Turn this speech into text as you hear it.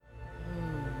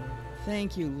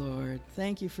Thank you, Lord.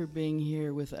 Thank you for being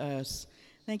here with us.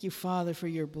 Thank you, Father, for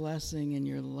your blessing and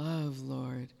your love,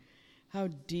 Lord. How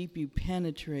deep you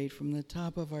penetrate from the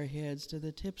top of our heads to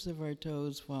the tips of our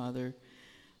toes, Father.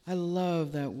 I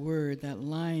love that word, that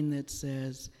line that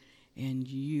says, and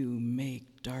you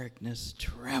make darkness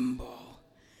tremble.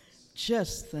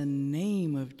 Just the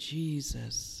name of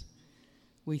Jesus.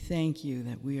 We thank you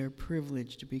that we are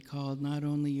privileged to be called not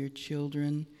only your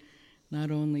children, not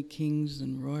only kings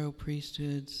and royal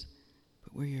priesthoods,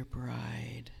 but we're your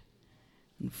bride.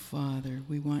 And Father,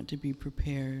 we want to be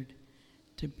prepared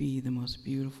to be the most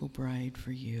beautiful bride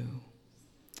for you.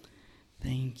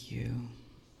 Thank you.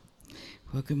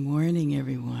 Well, good morning,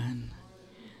 everyone.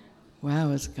 Wow,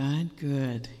 is God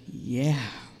good? Yeah.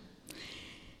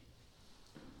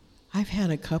 I've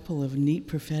had a couple of neat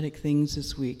prophetic things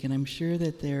this week, and I'm sure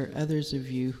that there are others of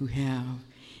you who have.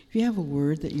 If you have a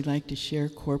word that you'd like to share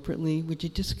corporately, would you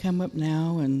just come up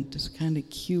now and just kind of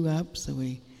queue up so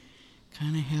we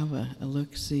kind of have a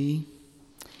look-see?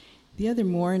 The other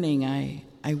morning,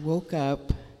 I woke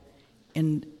up,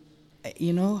 and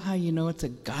you know how you know it's a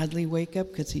godly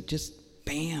wake-up? Because he just,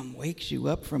 bam, wakes you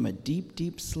up from a deep,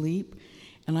 deep sleep.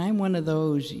 And I'm one of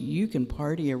those, you can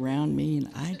party around me, and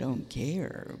I don't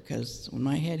care, because when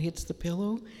my head hits the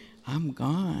pillow, I'm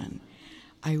gone.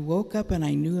 I woke up and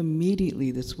I knew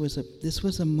immediately this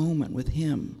was a moment with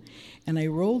him. And I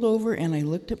rolled over and I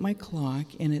looked at my clock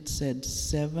and it said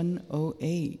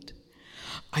 7:08.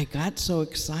 I got so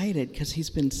excited because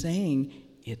he's been saying,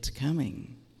 it's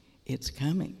coming, it's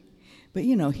coming. But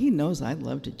you know, he knows I'd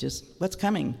love to just, what's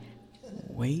coming?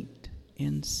 Wait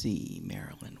and see,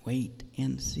 Marilyn, wait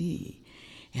and see.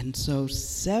 And so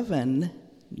 7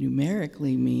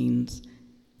 numerically means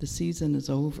the season is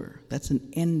over. That's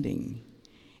an ending.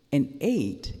 And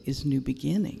 8 is new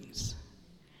beginnings.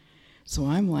 So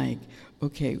I'm like,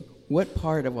 okay, what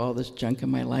part of all this junk in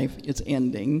my life is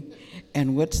ending,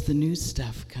 and what's the new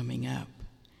stuff coming up?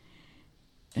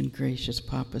 And gracious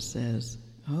Papa says,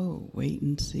 oh, wait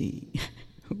and see,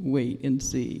 wait and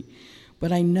see.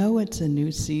 But I know it's a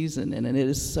new season, and it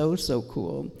is so, so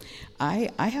cool. I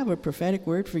have a prophetic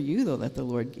word for you, though, that the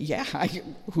Lord,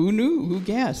 who knew, who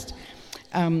guessed?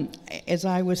 As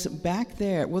I was back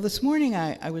there, well, this morning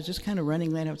I was just kind of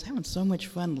running late. I was having so much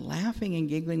fun laughing and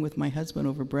giggling with my husband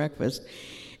over breakfast.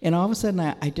 And all of a sudden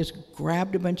I just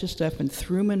grabbed a bunch of stuff and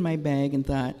threw them in my bag and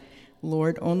thought,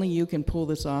 Lord, only you can pull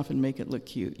this off and make it look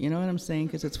cute. You know what I'm saying?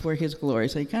 Because it's for his glory.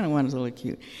 So you kind of want it to look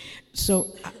cute.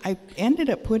 So I ended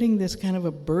up putting this kind of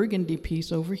a burgundy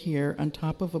piece over here on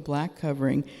top of a black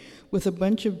covering with a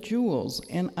bunch of jewels.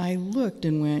 And I looked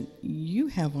and went, you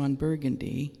have on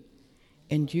burgundy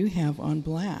and you have on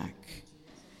black.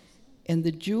 And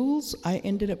the jewels, I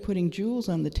ended up putting jewels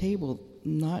on the table,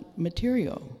 not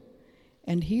material.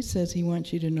 And he says he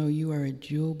wants you to know you are a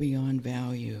jewel beyond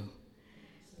value,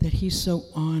 that he so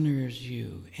honors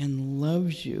you and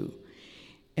loves you.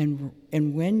 And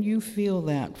when you feel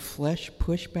that flesh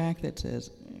pushback that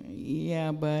says,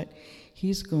 yeah, but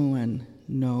he's going,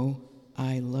 no,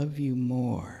 I love you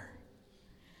more.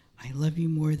 I love you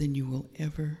more than you will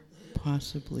ever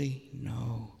possibly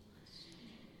know.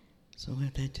 So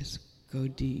let that just go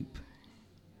deep.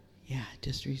 Yeah,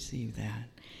 just receive that.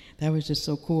 That was just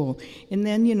so cool. And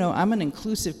then, you know, I'm an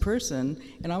inclusive person,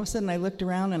 and all of a sudden I looked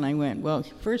around and I went, well,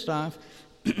 first off,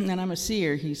 and I'm a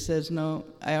seer, he says, no,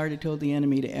 I already told the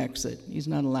enemy to exit. He's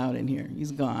not allowed in here.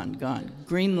 He's gone.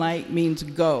 Green light means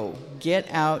go. Get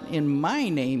out in my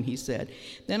name, he said.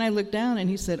 Then I looked down and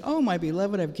he said, oh, my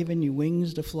beloved, I've given you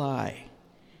wings to fly.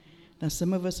 Now,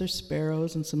 some of us are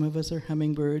sparrows, and some of us are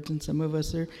hummingbirds, and some of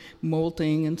us are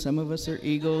molting, and some of us are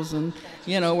eagles, and,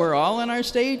 you know, we're all in our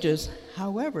stages.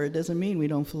 However, it doesn't mean we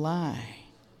don't fly.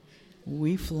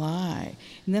 We fly.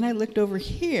 And then I looked over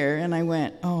here, and I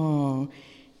went, oh,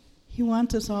 he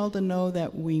wants us all to know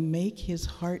that we make his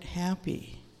heart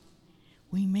happy.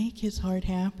 We make his heart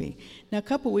happy. Now, a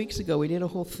couple weeks ago, we did a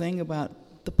whole thing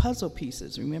about the puzzle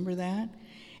pieces. Remember that?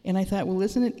 And I thought, well,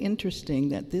 isn't it interesting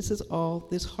that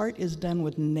this heart is done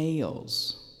with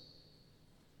nails.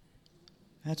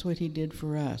 That's what he did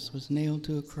for us, was nailed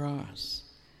to a cross.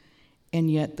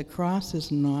 And yet the cross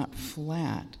is not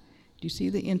flat. Do you see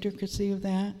the intricacy of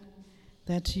that?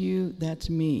 That's you, that's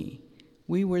me.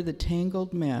 We were the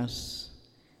tangled mess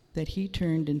that he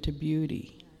turned into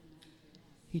beauty.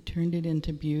 He turned it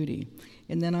into beauty.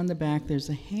 And then on the back there's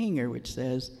a hanger which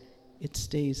says, it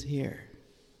stays here.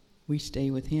 We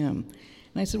stay with him.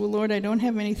 And I said, well, Lord, I don't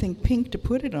have anything pink to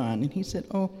put it on. And he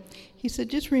said,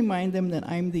 just remind them that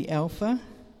I'm the Alpha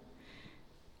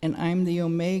and I'm the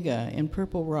Omega, and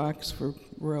purple rocks for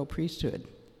royal priesthood.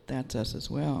 That's us as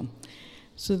well.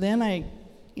 So then I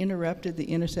interrupted the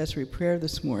intercessory prayer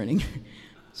this morning.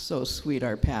 So sweet,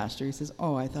 our pastor. He says,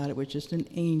 "Oh, I thought it was just an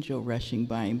angel rushing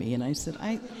by me." And I said,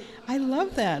 I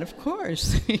love that, of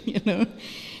course,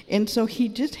 And so he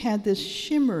just had this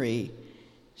shimmery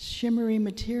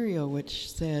material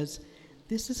which says,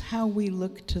 this is how we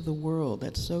look to the world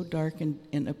that's so dark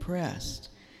and oppressed.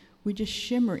 We just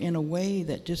shimmer in a way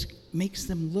that just makes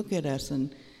them look at us.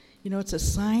 And, it's a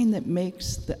sign that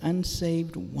makes the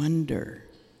unsaved wonder.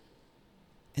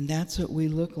 And that's what we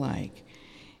look like.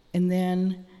 And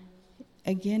then,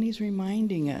 again, he's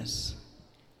reminding us,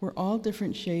 we're all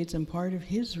different shades and part of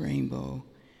his rainbow.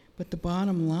 But the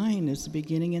bottom line is the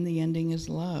beginning and the ending is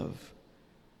love.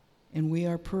 And we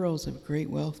are pearls of great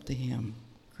wealth to him.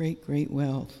 Great, great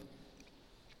wealth.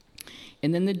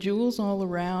 And then the jewels all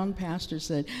around, Pastor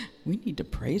said, we need to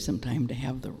pray sometime to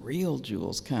have the real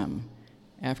jewels come.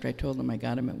 After I told them I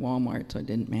got them at Walmart, so it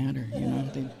didn't matter,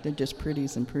 They're just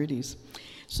pretties and pretties.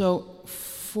 So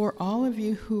for all of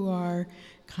you who are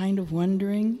kind of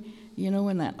wondering,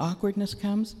 when that awkwardness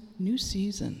comes, new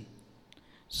season.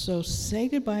 So say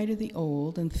goodbye to the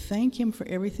old and thank him for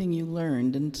everything you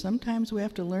learned. And sometimes we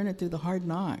have to learn it through the hard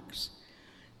knocks.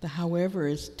 The however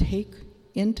is take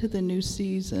into the new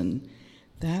season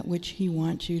that which he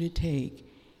wants you to take.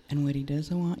 And what he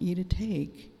doesn't want you to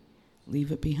take,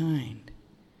 leave it behind.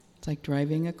 It's like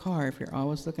driving a car. If you're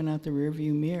always looking out the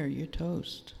rearview mirror, you're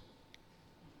toast.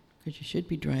 Because you should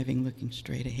be driving looking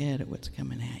straight ahead at what's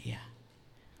coming at you.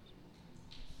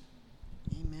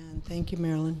 Amen. Thank you,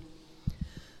 Marilyn.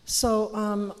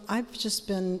 So I've just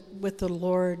been with the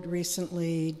Lord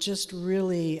recently, just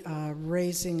really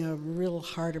raising a real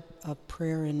heart of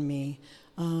prayer in me,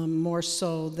 more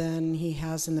so than he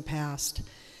has in the past.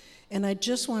 And I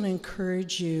just want to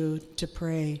encourage you to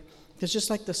pray, because just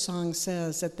like the song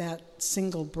says, at that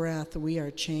single breath, we are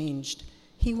changed.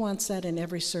 He wants that in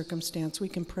every circumstance. We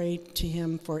can pray to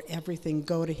him for everything,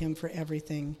 go to him for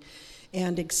everything,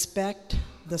 and expect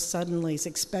the suddenlies,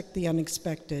 expect the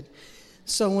unexpected.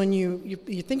 So when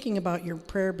you're thinking about your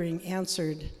prayer being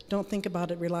answered, don't think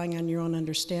about it relying on your own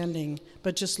understanding,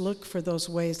 but just look for those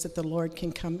ways that the Lord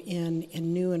can come in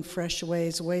new and fresh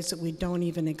ways that we don't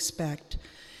even expect,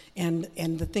 and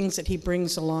the things that he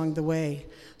brings along the way.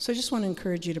 So I just want to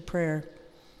encourage you to pray.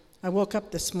 I woke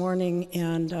up this morning,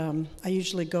 and I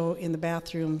usually go in the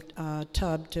bathroom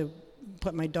tub to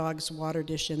put my dog's water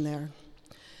dish in there.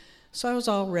 So I was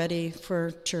all ready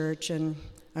for church, and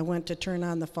I went to turn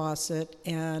on the faucet,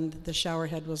 and the shower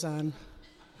head was on.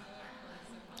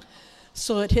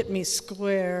 So it hit me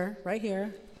square, right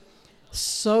here,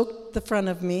 soaked the front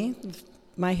of me,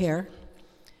 my hair.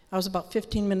 I was about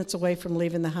 15 minutes away from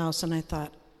leaving the house, and I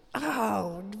thought,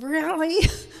 oh, really?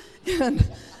 And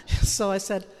so I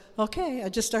said, okay. I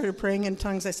just started praying in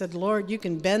tongues. I said, Lord, you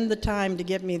can bend the time to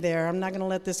get me there. I'm not going to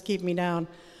let this keep me down.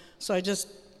 So I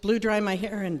just blew dry my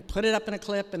hair and put it up in a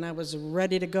clip, and I was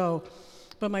ready to go.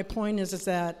 But my point is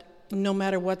that no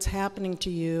matter what's happening to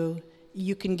you,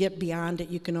 you can get beyond it,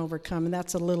 you can overcome. And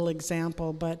that's a little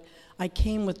example, but I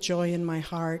came with joy in my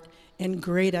heart and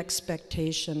great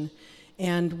expectation.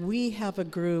 And we have a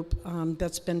group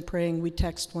that's been praying. We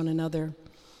text one another.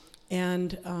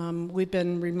 And we've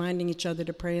been reminding each other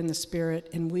to pray in the Spirit,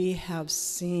 and we have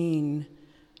seen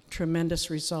tremendous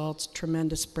results,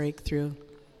 tremendous breakthrough.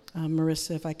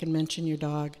 Marissa, if I can mention your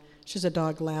dog. She's a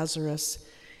dog, Lazarus.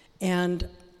 And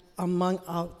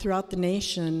throughout the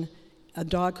nation, a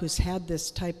dog who's had this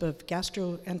type of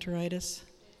gastroenteritis.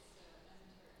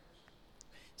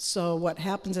 So what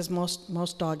happens is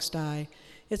most dogs die.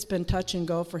 It's been touch and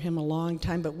go for him a long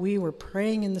time, but we were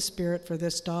praying in the Spirit for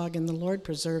this dog, and the Lord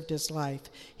preserved his life.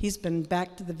 He's been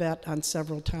back to the vet on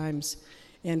several times,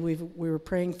 and we were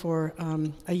praying for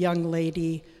a young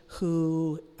lady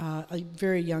a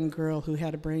very young girl who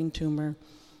had a brain tumor.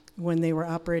 When they were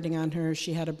operating on her,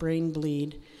 she had a brain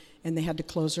bleed, and they had to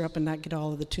close her up and not get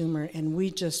all of the tumor. And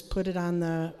we just put it on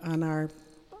our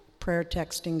prayer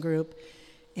texting group,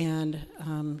 and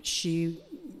she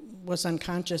was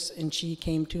unconscious, and she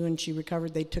came to and she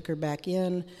recovered. They took her back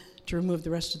in to remove the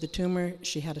rest of the tumor.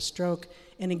 She had a stroke.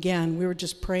 And again, we were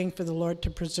just praying for the Lord to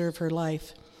preserve her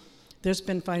life. There's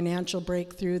been financial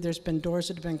breakthrough. There's been doors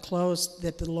that have been closed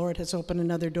that the Lord has opened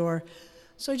another door.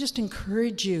 So I just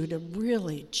encourage you to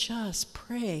really just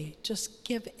pray. Just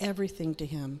give everything to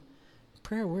him.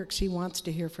 Prayer works. He wants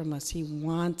to hear from us. He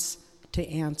wants to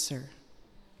answer.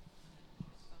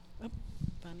 Oh,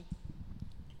 Bonnie.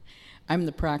 I'm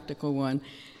the practical one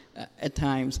at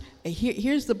times.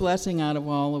 Here's the blessing out of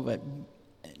all of it.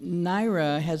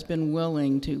 Naira has been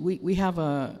willing to, we have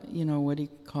a, what do you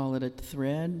call it, a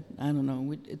thread? I don't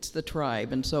know. It's the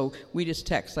tribe. And so we just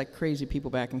text like crazy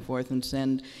people back and forth and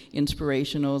send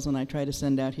inspirationals, and I try to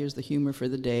send out, here's the humor for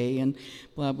the day, and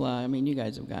blah, blah. I mean, you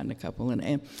guys have gotten a couple.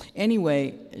 And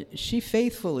anyway, she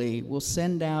faithfully will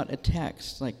send out a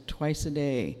text like twice a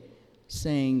day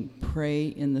saying, pray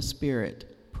in the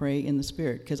Spirit, pray in the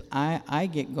Spirit. Because I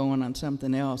get going on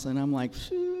something else, and I'm like,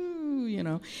 phew,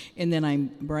 and then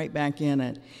I'm right back in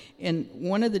it. And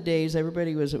one of the days, it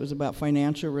was about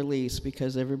financial release,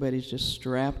 because everybody's just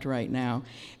strapped right now.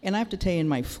 And I have to tell you, in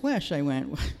my flesh, I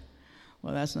went,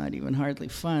 well, that's not even hardly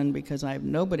fun, because I have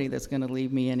nobody that's going to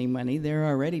leave me any money. They're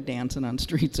already dancing on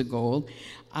streets of gold.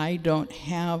 I don't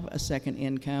have a second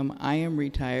income. I am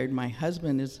retired. My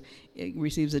husband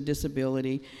receives a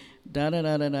disability.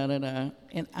 Da-da-da-da-da-da-da.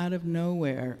 And out of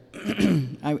nowhere,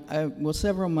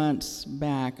 several months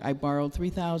back, I borrowed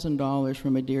 $3,000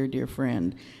 from a dear, dear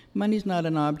friend. Money's not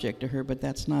an object to her, but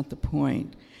that's not the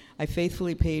point. I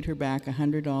faithfully paid her back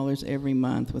 $100 every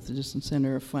month with just send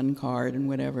her a fun card and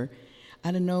whatever.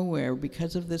 Out of nowhere,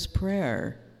 because of this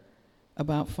prayer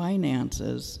about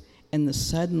finances and the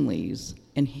suddenlies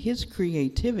and his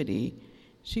creativity,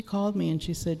 she called me and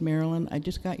she said, Marilyn, I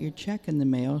just got your check in the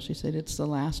mail. She said, it's the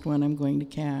last one I'm going to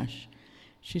cash.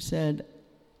 She said,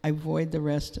 I void the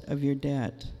rest of your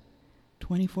debt.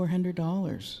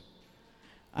 $2,400.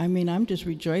 I mean, I'm just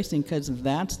rejoicing, because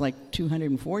that's like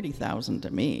 $240,000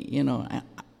 to me.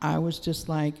 I was just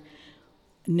like,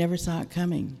 never saw it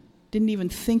coming. Didn't even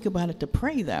think about it to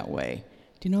pray that way.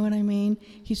 Do you know what I mean?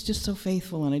 He's just so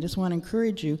faithful, and I just want to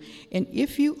encourage you. And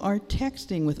if you are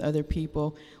texting with other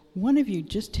people, one of you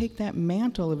just take that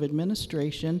mantle of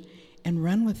administration and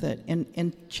run with it,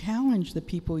 and challenge the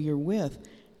people you're with.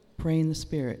 Pray in the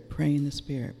Spirit, pray in the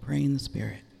Spirit, pray in the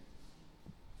Spirit.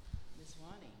 Ms.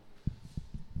 Wani.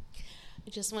 I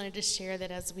just wanted to share that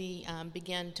as we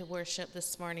began to worship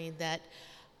this morning, that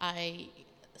I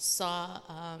saw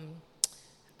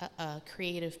a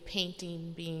creative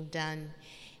painting being done.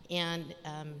 And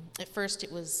at first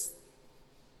it was,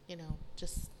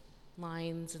 just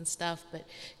lines and stuff, but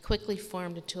quickly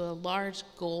formed into a large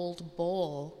gold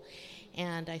bowl.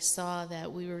 And I saw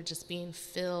that we were just being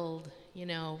filled,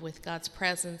 with God's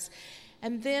presence.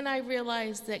 And then I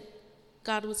realized that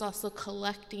God was also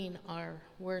collecting our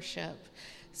worship.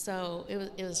 So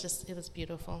it was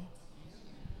beautiful.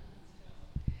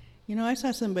 I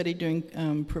saw somebody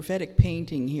doing prophetic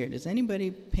painting here. Does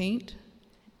anybody paint?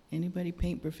 Anybody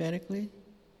paint prophetically?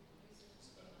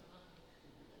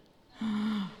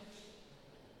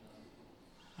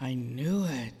 I knew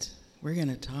it. We're going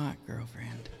to talk,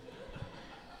 girlfriend.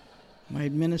 My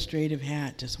administrative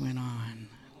hat just went on.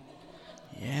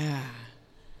 Yeah.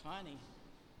 Connie.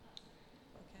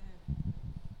 Okay.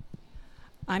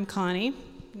 I'm Connie.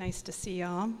 Nice to see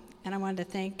y'all. And I wanted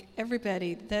to thank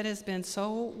everybody that has been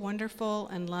so wonderful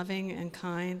and loving and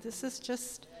kind. This is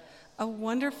just a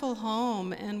wonderful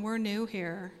home, and we're new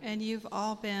here. And you've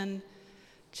all been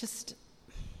just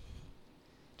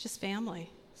family.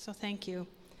 So thank you.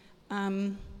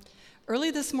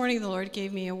 Early this morning, the Lord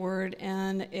gave me a word,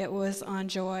 and it was on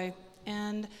joy.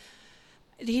 And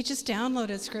he just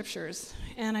downloaded scriptures.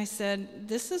 And I said,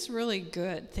 this is really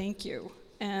good. Thank you.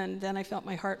 And then I felt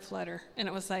my heart flutter. And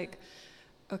it was like,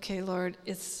 okay, Lord,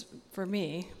 it's for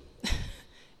me.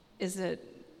 It's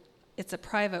a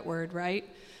private word, right?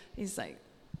 He's like,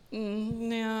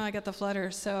 no, I got the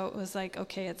flutter. So it was like,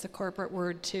 okay, it's a corporate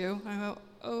word too. I go,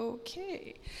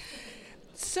 okay.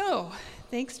 So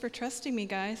thanks for trusting me,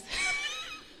 guys.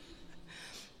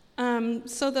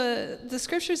 So the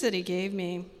scriptures that he gave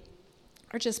me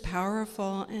are just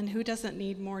powerful, and who doesn't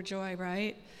need more joy,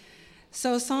 right?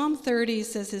 So Psalm 30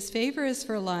 says, his favor is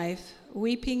for life.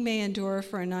 Weeping may endure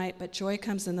for a night, but joy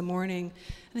comes in the morning.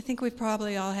 And I think we've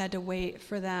probably all had to wait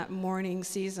for that morning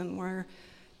season where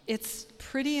it's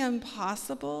pretty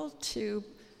impossible to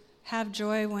have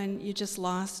joy when you just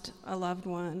lost a loved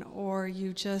one, or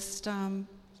you just,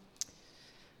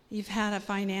 you've had a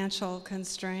financial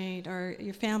constraint, or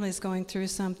your family's going through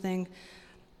something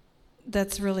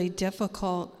that's really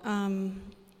difficult.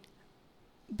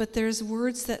 But there's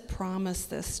words that promise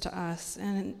this to us.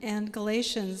 And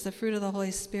Galatians, the fruit of the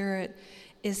Holy Spirit,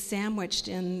 is sandwiched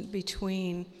in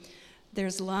between.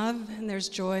 There's love, and there's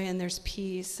joy, and there's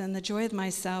peace. And the joy of my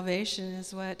salvation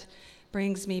is what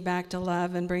brings me back to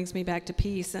love and brings me back to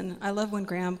peace. And I love when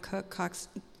Graham Cox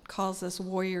calls us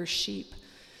warrior sheep.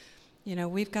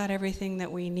 We've got everything that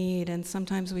we need, and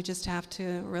sometimes we just have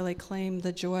to really claim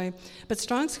the joy. But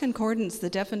Strong's Concordance, the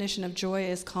definition of joy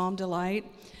is calm delight,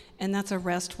 and that's a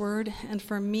rest word. And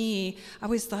for me, I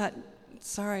always thought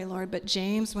sorry, Lord, but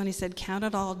James, when he said, count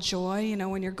it all joy,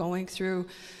 when you're going through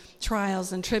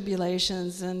trials and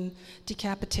tribulations and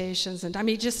decapitations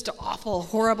and just awful,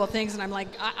 horrible things. And I'm like,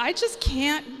 I just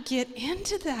can't get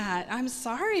into that. I'm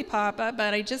sorry, Papa,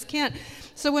 but I just can't.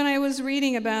 So when I was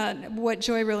reading about what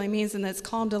joy really means, and it's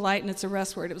calm delight and it's a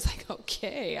rest word, it was like,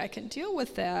 okay, I can deal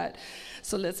with that.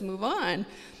 So let's move on.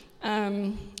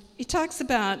 He talks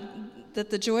about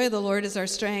that the joy of the Lord is our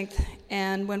strength,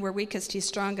 and when we're weakest, he's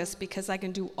strongest, because I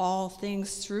can do all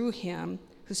things through him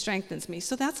who strengthens me.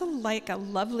 So that's like a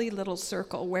lovely little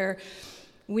circle where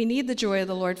we need the joy of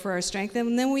the Lord for our strength,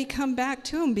 and then we come back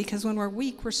to him, because when we're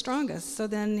weak, we're strongest. So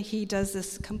then he does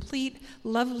this complete,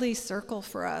 lovely circle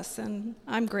for us, and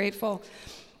I'm grateful.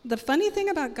 The funny thing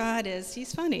about God is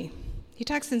he's funny. He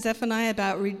talks in Zephaniah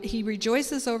about he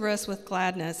rejoices over us with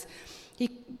gladness. He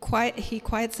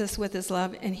quiets us with his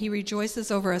love, and he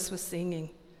rejoices over us with singing.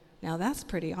 Now that's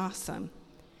pretty awesome.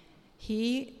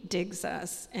 He digs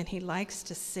us, and he likes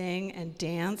to sing and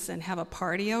dance and have a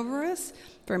party over us.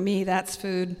 For me, that's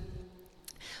food.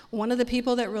 One of the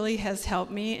people that really has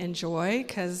helped me enjoy,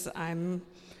 because I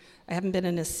haven't been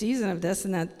in a season of this,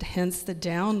 and that hence the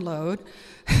download,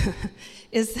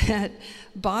 is that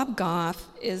Bob Goff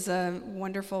is a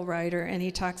wonderful writer, and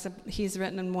he's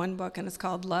written in one book, and it's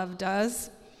called Love Does.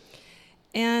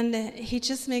 And he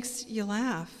just makes you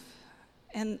laugh.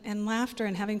 And laughter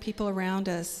and having people around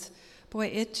us, boy,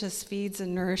 it just feeds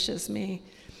and nourishes me.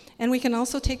 And we can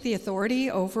also take the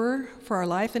authority over for our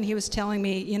life. And he was telling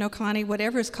me, Connie,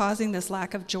 whatever is causing this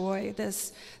lack of joy,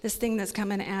 this thing that's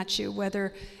coming at you,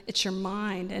 whether it's your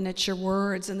mind and it's your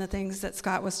words and the things that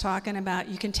Scott was talking about,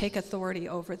 you can take authority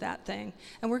over that thing.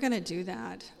 And we're going to do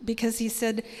that, because he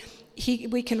said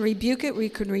we can rebuke it, we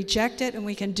can reject it, and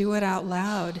we can do it out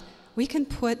loud. We can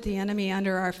put the enemy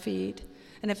under our feet.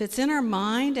 And if it's in our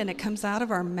mind and it comes out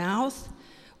of our mouth,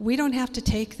 we don't have to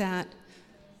take that.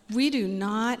 We do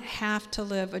not have to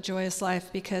live a joyous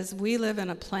life, because we live in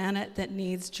a planet that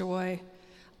needs joy.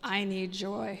 I need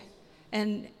joy.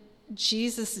 And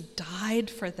Jesus died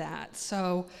for that.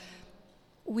 So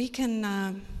we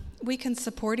can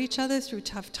support each other through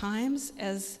tough times,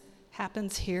 as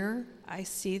happens here. I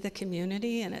see the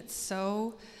community, and it's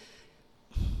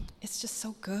just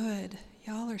so good.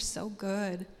 Y'all are so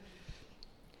good.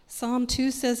 Psalm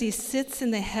 2 says he sits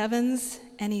in the heavens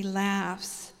and he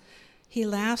laughs. He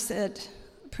laughs at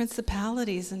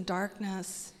principalities and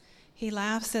darkness. He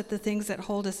laughs at the things that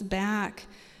hold us back.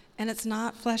 And it's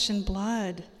not flesh and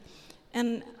blood.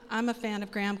 And I'm a fan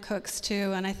of Graham Cooks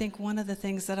too, and I think one of the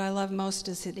things that I love most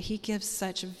is that he gives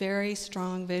such very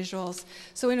strong visuals.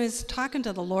 So when he was talking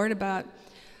to the Lord about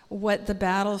what the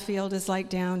battlefield is like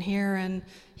down here, and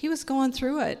he was going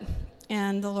through it.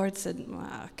 And the Lord said,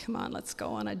 come on, let's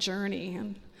go on a journey.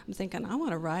 And I'm thinking, I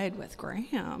want to ride with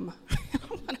Graham. I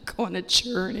want to go on a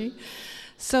journey.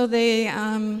 So they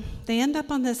end up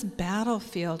on this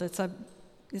battlefield.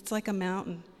 It's like a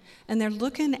mountain. And they're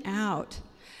looking out.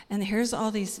 And here's all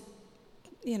these,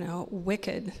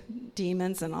 wicked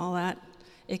demons and all that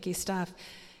icky stuff.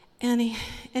 And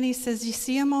he says, you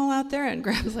see them all out there? And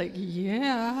Graham's like,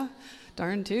 yeah,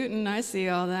 darn tootin', I see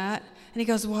all that. And he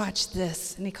goes, watch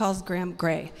this. And he calls Graham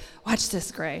Gray. Watch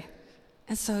this, Gray.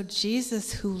 And so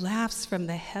Jesus, who laughs from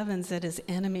the heavens at his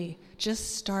enemy,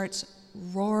 just starts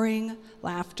roaring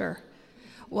laughter.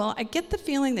 Well, I get the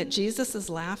feeling that Jesus'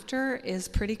 laughter is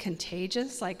pretty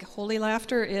contagious, like holy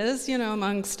laughter is,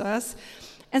 amongst us.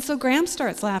 And so Graham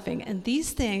starts laughing, and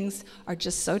these things are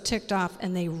just so ticked off,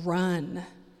 and they run.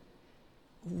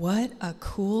 What a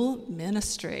cool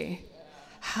ministry.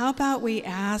 How about we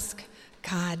ask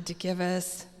God to give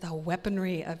us the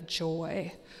weaponry of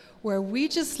joy, where we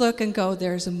just look and go,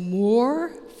 there's more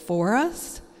for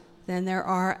us than there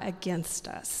are against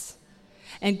us.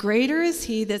 And greater is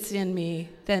he that's in me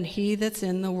than he that's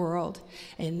in the world.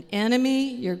 An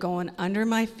enemy, you're going under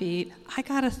my feet. I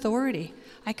got authority.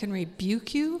 I can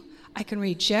rebuke you. I can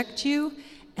reject you.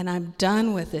 And I'm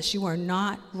done with this. You are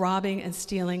not robbing and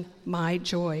stealing my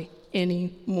joy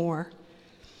anymore.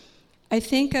 I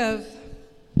think of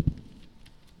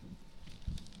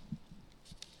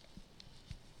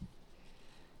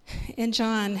in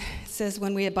John, it says,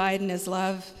 when we abide in his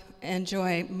love and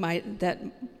joy, that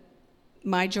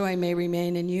my joy may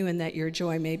remain in you and that your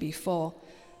joy may be full.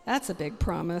 That's a big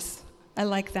promise. I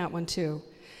like that one too.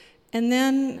 And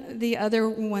then the other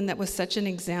one that was such an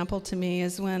example to me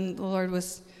is when the Lord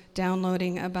was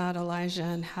downloading about Elijah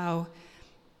and how,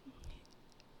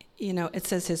 it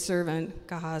says his servant,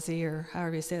 Gehazi, or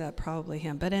however you say that, probably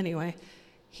him. But anyway,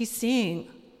 he's seeing,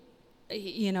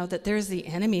 that there's the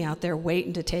enemy out there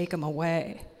waiting to take him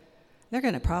away. They're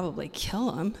going to probably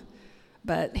kill him.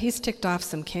 But he's ticked off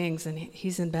some kings, and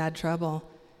he's in bad trouble.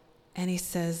 And he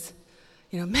says,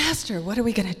 Master, what are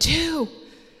we going to do?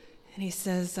 And he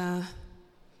says,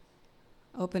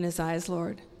 open his eyes,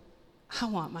 Lord. I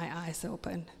want my eyes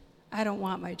open. I don't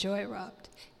want my joy robbed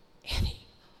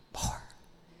anymore.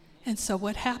 And so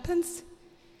what happens?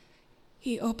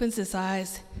 He opens his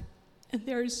eyes, and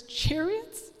there's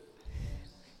chariots,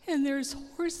 and there's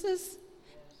horses,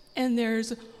 and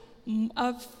there's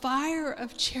a fire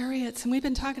of chariots. And we've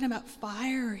been talking about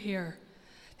fire here.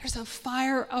 There's a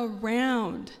fire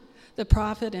around the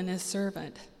prophet and his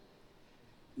servant.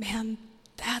 Man,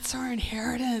 that's our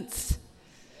inheritance.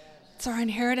 It's our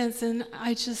inheritance. And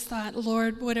I just thought,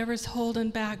 Lord, whatever's holding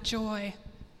back joy,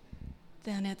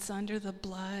 then it's under the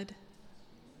blood.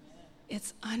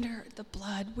 It's under the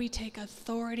blood. We take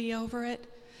authority over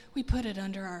it. We put it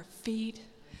under our feet.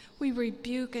 We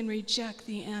rebuke and reject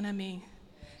the enemy.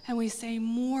 And we say,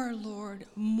 more, Lord,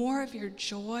 more of your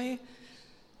joy,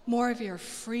 more of your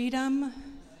freedom.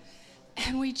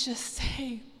 And we just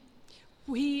say,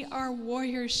 we are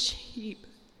warrior sheep.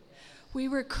 We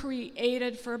were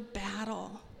created for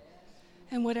battle.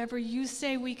 And whatever you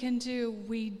say we can do,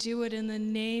 we do it in the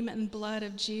name and blood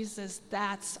of Jesus.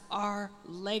 That's our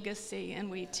legacy, and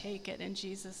we take it in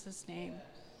Jesus' name.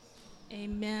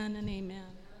 Amen and amen.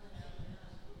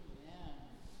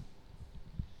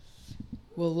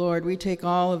 Well, Lord, we take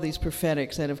all of these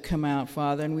prophetics that have come out,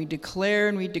 Father, and we declare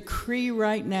and we decree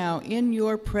right now in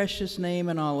your precious name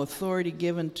and all authority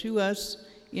given to us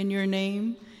in your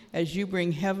name as you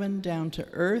bring heaven down to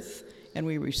earth, and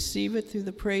we receive it through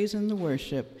the praise and the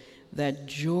worship, that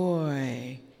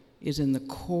joy is in the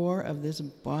core of this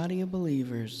body of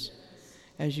believers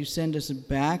as you send us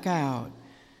back out,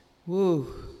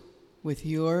 with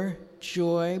your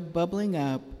joy bubbling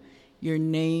up, your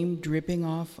name dripping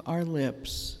off our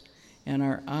lips, and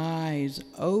our eyes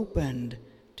opened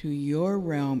to your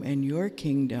realm and your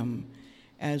kingdom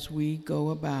as we go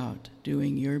about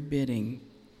doing your bidding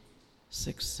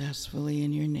successfully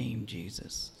in your name,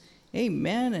 Jesus.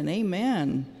 Amen and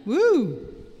amen. Woo!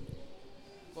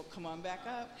 Well, come on back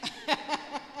up.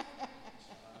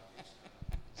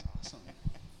 Awesome.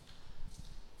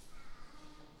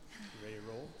 You ready to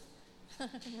roll?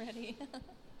 I'm ready.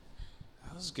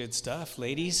 That was good stuff,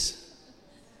 ladies.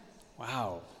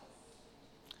 Wow.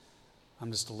 I'm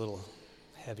just a little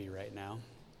heavy right now.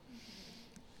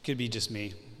 Could be just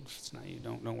me. If it's not you,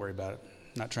 don't worry about it.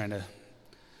 I'm not trying to.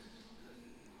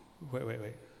 Wait.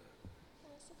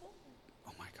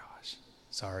 Oh my gosh.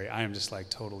 Sorry, I am just like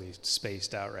totally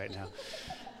spaced out right now.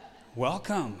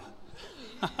 Welcome.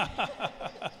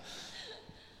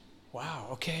 Wow.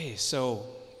 Okay. So,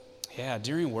 yeah,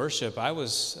 during worship, I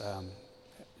was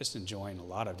just enjoying a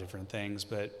lot of different things,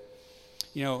 but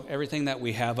everything that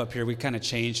we have up here, we kind of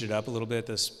changed it up a little bit.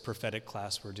 This prophetic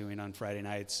class we're doing on Friday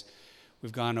nights,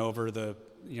 we've gone over the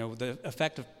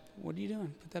effect of. What are you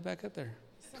doing? Put that back up there.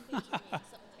 Something's ringing. Something's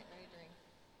getting ready to ring.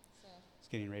 So, It's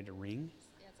getting ready to ring.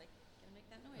 yeah, it's like, gonna make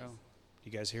that noise. Oh,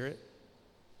 you guys hear it?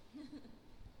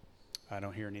 I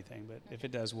don't hear anything, but if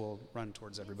it does, we'll run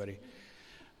towards everybody.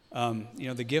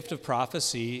 The gift of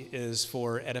prophecy is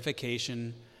for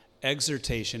edification,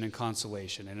 exhortation, and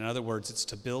consolation. And in other words, it's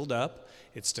to build up,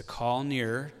 it's to call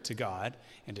near to God,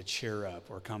 and to cheer up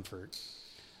or comfort.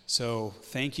 So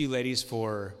thank you, ladies,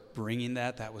 for bringing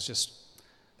that. That was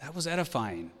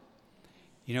edifying.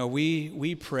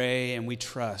 We pray and we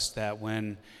trust that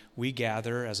when we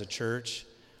gather as a church,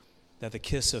 that the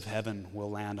kiss of heaven will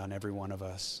land on every one of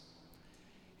us.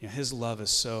 His love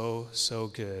is so, so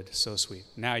good, so sweet.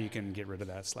 Now you can get rid of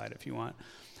that slide if you want.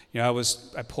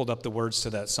 I pulled up the words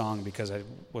to that song because I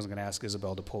wasn't going to ask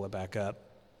Isabel to pull it back up.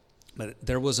 But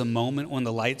there was a moment when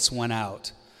the lights went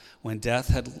out, when death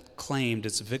had claimed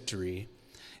its victory,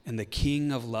 and the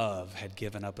King of Love had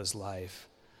given up his life,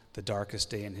 the darkest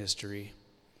day in history.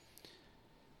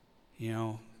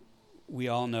 We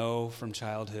all know from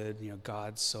childhood,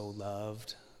 God so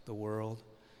loved the world.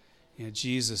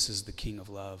 Jesus is the King of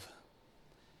Love.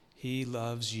 He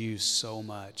loves you so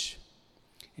much.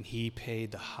 And he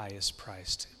paid the highest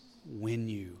price to win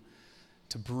you,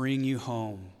 to bring you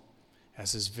home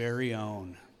as his very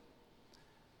own.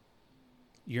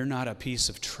 You're not a piece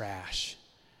of trash.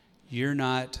 You're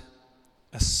not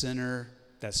a sinner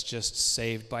that's just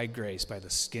saved by grace, by the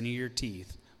skin of your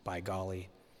teeth, by golly.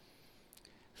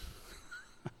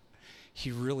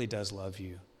 He really does love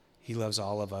you. He loves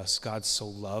all of us. God so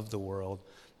loved the world.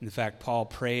 In fact, Paul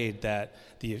prayed that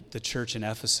the church in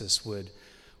Ephesus would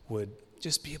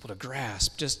just be able to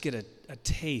grasp, just get a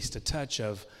taste, a touch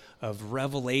of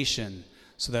revelation,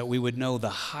 so that we would know the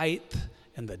height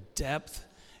and the depth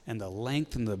and the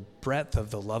length and the breadth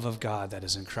of the love of God that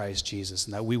is in Christ Jesus,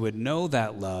 and that we would know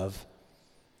that love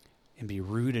and be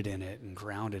rooted in it and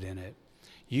grounded in it.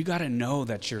 You got to know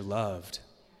that you're loved.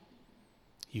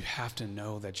 You have to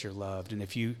know that you're loved. And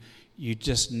if you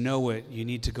just know it, you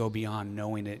need to go beyond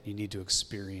knowing it. You need to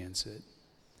experience it.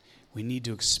 We need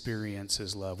to experience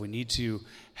his love. We need to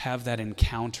have that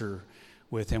encounter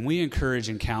with him. We encourage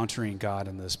encountering God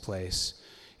in this place.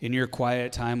 In your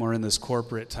quiet time or in this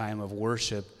corporate time of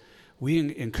worship, we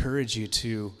encourage you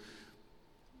to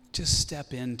just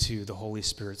step into the Holy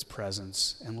Spirit's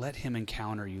presence and let him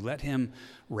encounter you. Let him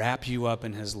wrap you up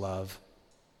in his love.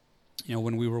 You know,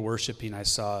 when we were worshiping, I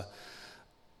saw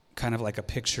kind of like a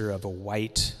picture of a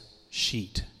white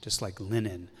sheet, just like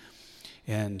linen.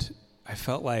 And I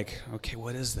felt like, okay,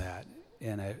 what is that?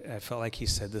 And I felt like he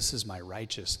said, this is my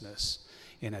righteousness.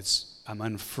 And I'm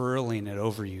unfurling it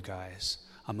over you guys.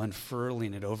 I'm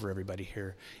unfurling it over everybody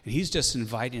here. And he's just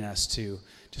inviting us to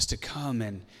come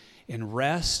and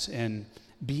rest and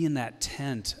be in that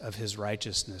tent of his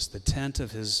righteousness, the tent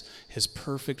of his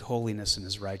perfect holiness and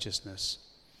his righteousness.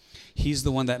 He's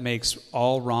the one that makes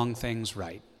all wrong things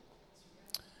right.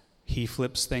 He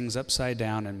flips things upside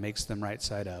down and makes them right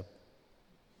side up.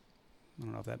 I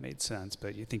don't know if that made sense,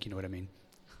 but you think you know what I mean.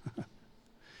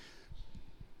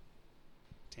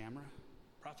 Tamara,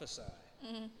 prophesy. I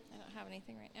don't have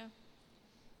anything right now.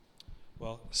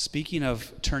 Well, speaking of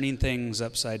turning things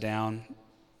upside down,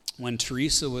 when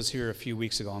Teresa was here a few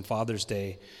weeks ago on Father's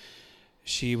Day,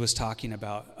 she was talking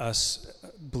about us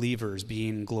believers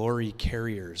being glory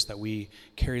carriers, that we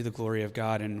carry the glory of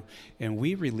God, and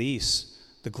we release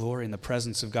the glory and the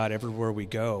presence of God everywhere we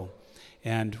go.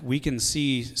 And we can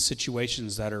see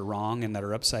situations that are wrong and that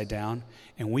are upside down,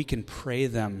 and we can pray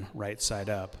them right side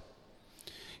up.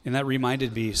 And that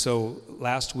reminded me, so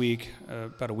last week,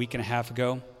 about a week and a half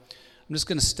ago, I'm just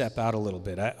going to step out a little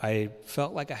bit. I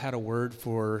felt like I had a word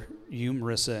for you,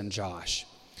 Marissa, and Josh.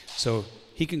 So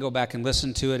he can go back and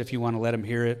listen to it if you want to let him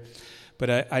hear it.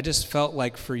 But I just felt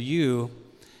like for you,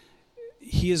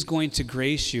 he is going to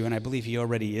grace you, and I believe he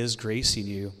already is gracing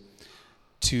you,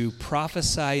 to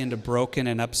prophesy into broken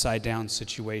and upside down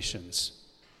situations.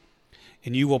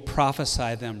 And you will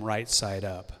prophesy them right side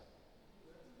up.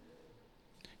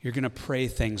 You're going to pray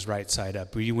things right side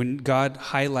up. When God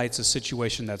highlights a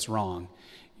situation that's wrong,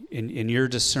 in your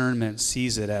discernment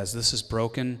sees it as this is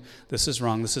broken, this is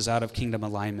wrong, this is out of kingdom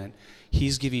alignment,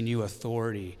 he's giving you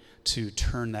authority to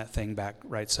turn that thing back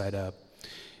right side up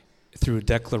through a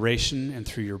declaration and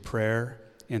through your prayer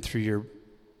and through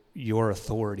your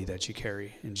authority that you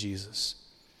carry in Jesus.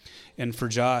 And for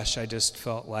Josh, I just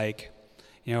felt like,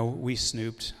 we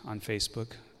snooped on Facebook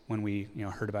when we,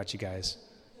 heard about you guys.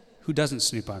 Who doesn't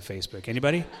snoop on Facebook?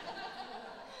 Anybody?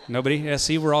 Nobody? Yeah,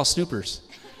 see, we're all snoopers.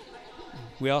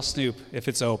 We all snoop if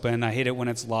it's open. I hate it when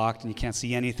it's locked and you can't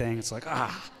see anything. It's like,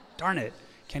 darn it.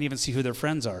 Can't even see who their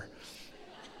friends are.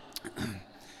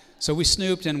 So we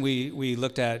snooped and we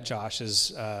looked at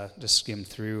Josh's, just skimmed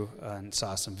through and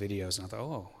saw some videos. And I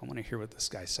thought, I want to hear what this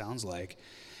guy sounds like.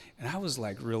 And I was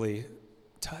like really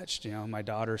touched. My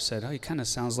daughter said, he kind of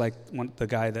sounds like the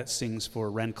guy that sings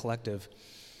for Ren Collective.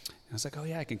 I was like,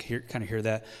 yeah, I can kind of hear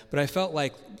that. But I felt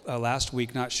like last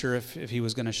week, not sure if he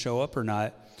was going to show up or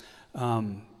not.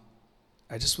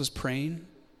 I just was praying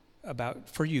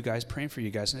for you guys.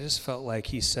 And I just felt like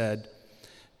he said,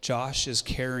 Josh is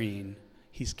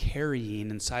he's carrying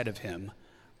inside of him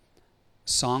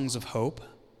songs of hope,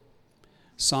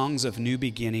 songs of new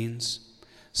beginnings,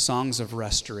 songs of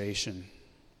restoration.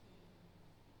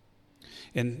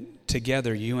 And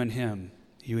together, you and him,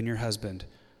 you and your husband,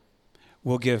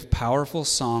 will give powerful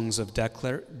songs of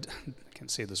declarative.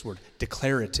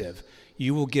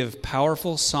 You will give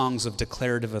powerful songs of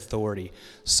declarative authority,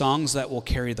 songs that will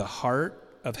carry the heart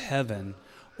of heaven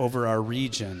over our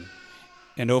region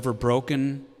and over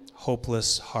broken,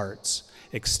 hopeless hearts,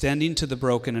 extending to the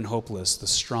broken and hopeless the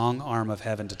strong arm of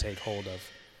heaven to take hold of.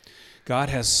 God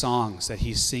has songs that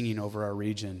he's singing over our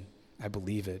region. I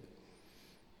believe it.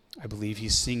 I believe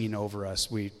he's singing over us.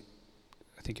 I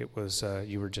think it was,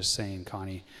 you were just saying,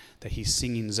 Connie, that he's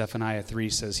singing, Zephaniah 3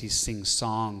 says he sings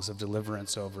songs of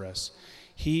deliverance over us.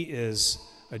 He is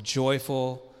a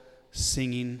joyful,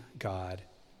 singing God.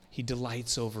 He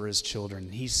delights over his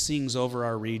children. He sings over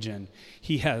our region.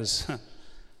 He has, wow,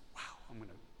 I'm going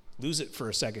to lose it for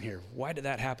a second here. Why did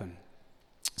that happen?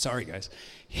 Sorry, guys.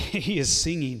 He is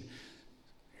singing,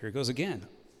 here it goes again,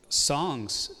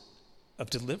 songs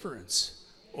of deliverance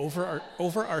over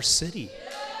our city.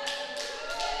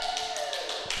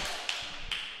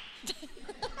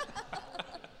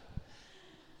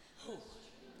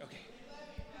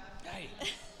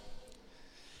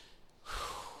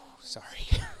 Sorry.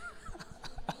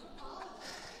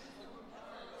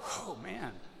 Oh,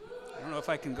 man. I don't know if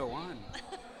I can go on.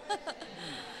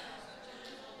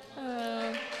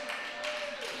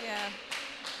 Yeah.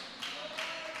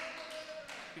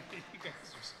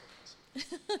 You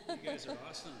guys are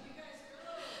awesome.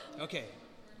 Okay.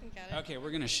 You got it. Okay,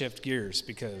 we're going to shift gears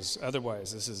because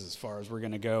otherwise this is as far as we're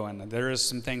going to go. And there is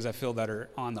some things I feel that are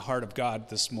on the heart of God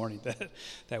this morning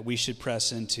that we should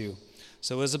press into.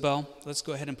 So Isabel, let's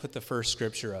go ahead and put the first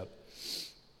scripture up.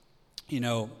 You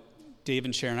know, Dave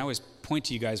and Sharon, I always point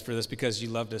to you guys for this because you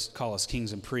love to call us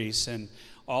kings and priests. And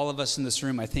all of us in this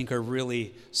room, I think, are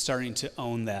really starting to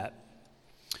own that.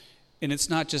 And it's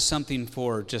not just something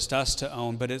for just us to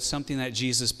own, but it's something that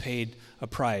Jesus paid a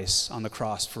price on the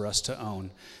cross for us to own.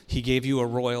 He gave you a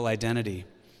royal identity.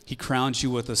 He crowned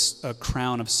you with a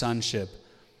crown of sonship.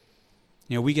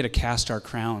 You know, we get to cast our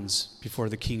crowns before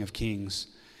the King of Kings.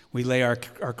 We lay our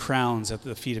crowns at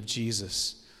the feet of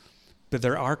Jesus. But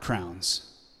there are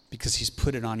crowns because he's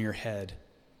put it on your head.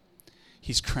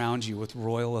 He's crowned you with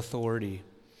royal authority.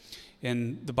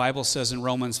 And the Bible says in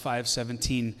Romans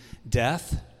 5:17,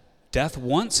 death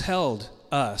once held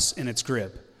us in its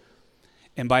grip.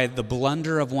 And by the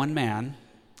blunder of one man,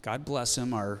 God bless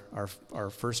him, our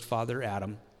first father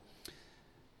Adam,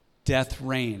 death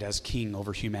reigned as king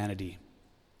over humanity.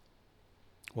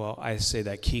 Well, I say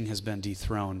that king has been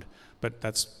dethroned, but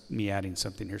that's me adding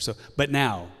something here. So, but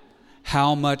now,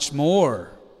 how much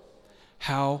more?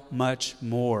 How much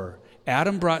more?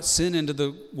 Adam brought sin into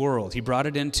the world. He brought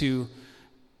it into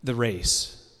the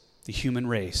race, the human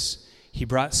race. He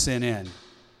brought sin in.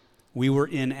 We were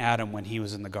in Adam when he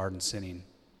was in the garden sinning.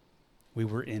 We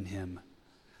were in him.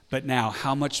 But now,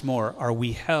 how much more are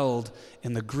we held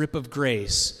in the grip of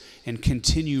grace and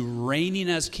continue reigning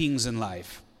as kings in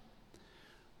life?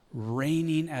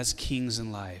 Reigning as kings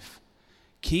in life.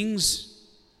 Kings,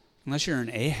 unless you're an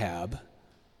Ahab,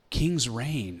 kings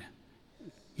reign.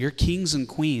 You're kings and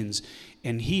queens,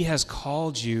 and he has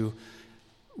called you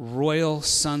royal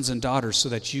sons and daughters so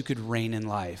that you could reign in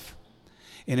life.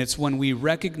 And it's when we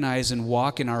recognize and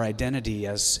walk in our identity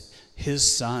as his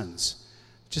sons.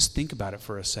 Just think about it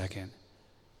for a second.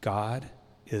 God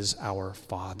is our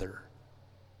Father.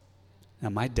 Now,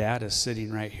 my dad is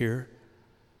sitting right here,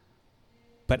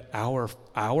 but our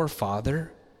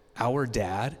Father, our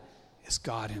Dad, is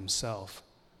God himself.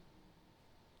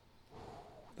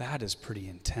 That is pretty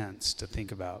intense to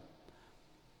think about.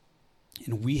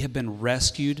 And we have been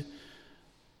rescued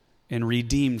and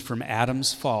redeemed from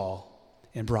Adam's fall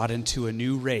and brought into a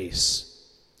new race,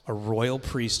 a royal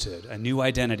priesthood, a new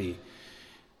identity.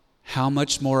 How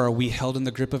much more are we held in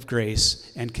the grip of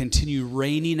grace and continue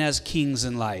reigning as kings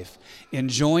in life,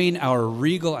 enjoying our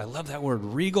regal, I love that word,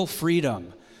 regal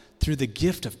freedom through the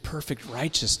gift of perfect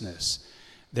righteousness.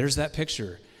 There's that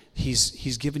picture.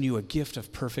 He's given you a gift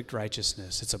of perfect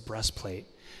righteousness. It's a breastplate.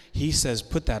 He says,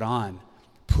 put that on.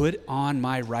 Put on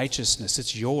my righteousness.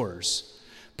 It's yours.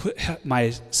 Put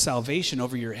my salvation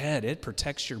over your head. It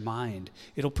protects your mind.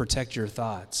 It'll protect your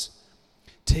thoughts.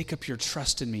 Take up your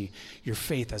trust in me, your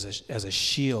faith as a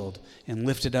shield, and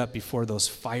lift it up before those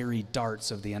fiery darts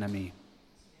of the enemy.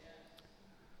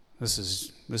 This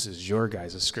is your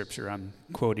guys' scripture I'm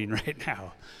quoting right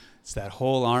now. It's that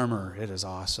whole armor. It is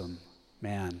awesome.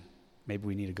 Man, maybe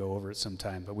we need to go over it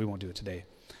sometime, but we won't do it today.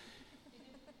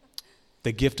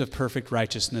 The gift of perfect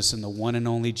righteousness in the one and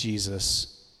only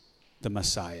Jesus, the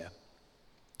Messiah.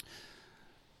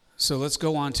 So let's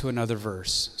go on to another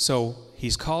verse. So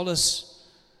he's called us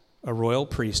a royal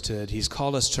priesthood. He's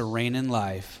called us to reign in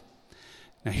life.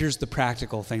 Now here's the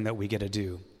practical thing that we get to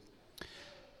do.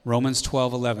 Romans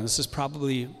 12:11. This is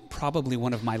probably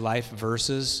one of my life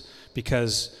verses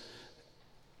because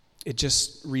it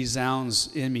just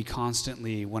resounds in me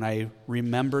constantly when I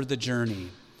remember the journey.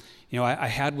 You know, I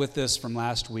had with this from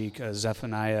last week,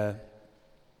 Zephaniah.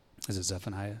 Is it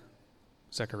Zephaniah?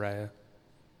 Zechariah?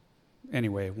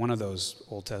 Anyway, one of those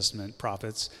Old Testament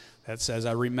prophets that says,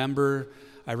 I remember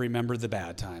the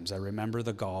bad times. I remember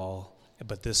the gall,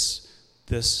 but this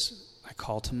I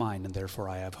call to mind, and therefore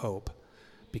I have hope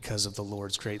because of the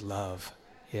Lord's great love.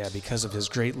 Yeah, because of his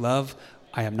great love,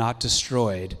 I am not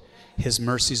destroyed. His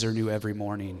mercies are new every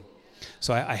morning.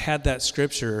 So I had that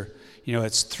scripture. You know,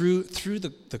 it's through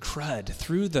the crud,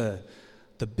 through the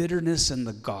bitterness and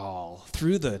the gall,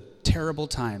 through the terrible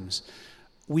times.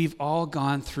 We've all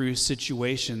gone through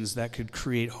situations that could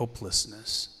create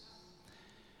hopelessness.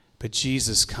 But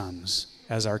Jesus comes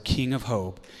as our King of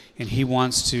hope, and he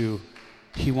wants to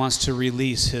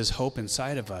release his hope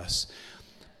inside of us.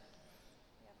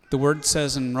 The word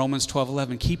says in Romans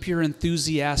 12:11, keep your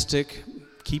enthusiastic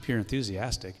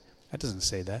That doesn't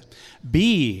say that.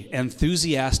 Be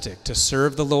enthusiastic to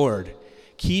serve the Lord,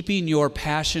 keeping your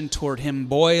passion toward him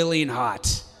boiling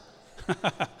hot.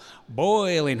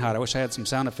 Boiling hot. I wish I had some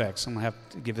sound effects. I'm going to have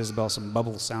to give Isabel some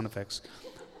bubble sound effects.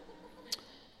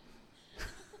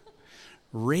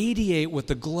 Radiate with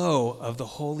the glow of the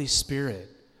Holy Spirit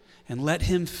and let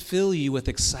him fill you with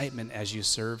excitement as you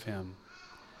serve him.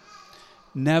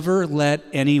 Never let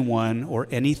anyone or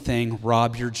anything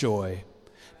rob your joy.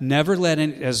 Never let,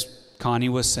 as Connie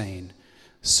was saying,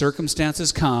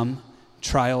 circumstances come,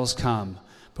 trials come,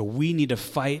 but we need to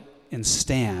fight and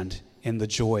stand in the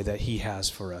joy that he has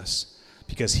for us,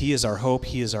 because he is our hope,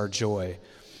 he is our joy,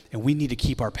 and we need to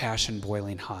keep our passion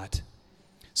boiling hot.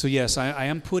 So yes, I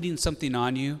am putting something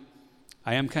on you.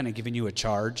 I am kind of giving you a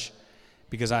charge,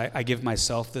 because I give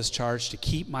myself this charge to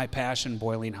keep my passion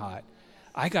boiling hot.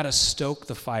 I got to stoke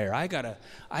the fire. I got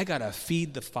to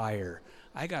feed the fire.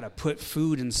 I got to put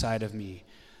food inside of me,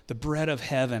 the bread of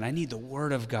heaven. I need the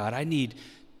word of God. I need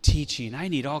teaching. I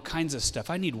need all kinds of stuff.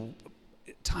 I need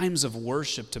times of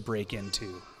worship to break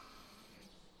into.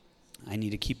 I need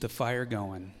to keep the fire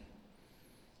going.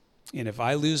 And if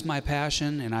I lose my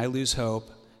passion and I lose hope,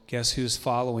 guess who's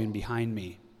following behind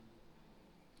me?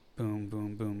 Boom,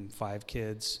 boom, boom. 5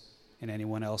 kids and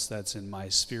anyone else that's in my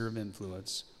sphere of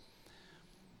influence.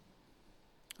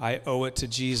 I owe it to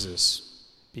Jesus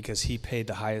because he paid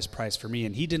the highest price for me,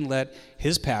 and he didn't let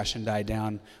his passion die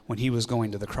down when he was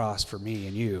going to the cross for me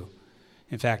and you.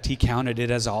 In fact, he counted it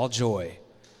as all joy.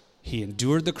 He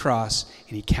endured the cross,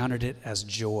 and he counted it as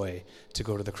joy to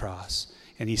go to the cross.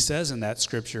 And he says in that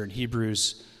scripture in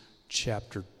Hebrews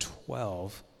chapter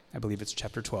 12, I believe it's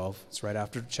chapter 12, it's right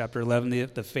after chapter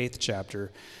 11, the faith chapter,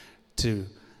 to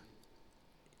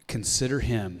consider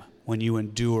him when you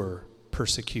endure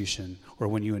persecution or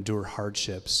when you endure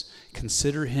hardships.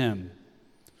 Consider him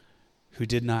who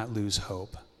did not lose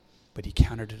hope, but he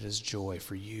counted it as joy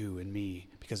for you and me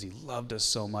because he loved us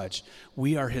so much.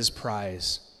 We are his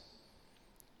prize.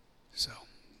 So,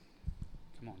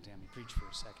 come on, Tammy, preach for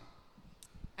a second.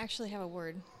 I actually have a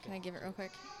word. Can I give it real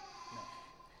quick?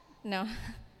 No.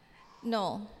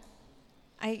 Noel,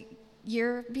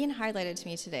 you're being highlighted to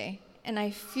me today, and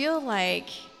I feel like,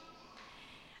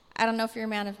 I don't know if you're a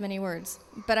man of many words,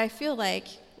 but I feel like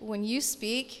when you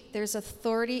speak, there's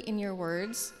authority in your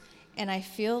words, and I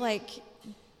feel like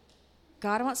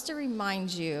God wants to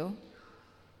remind you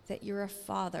that you're a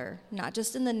father, not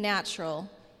just in the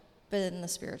natural, but in the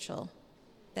spiritual,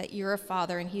 that you're a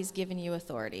father and he's given you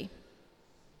authority.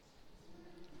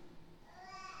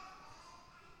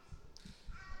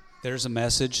 There's a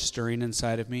message stirring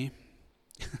inside of me.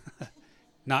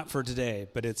 Not for today,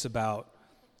 but it's about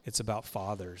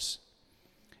fathers.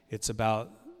 It's about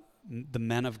the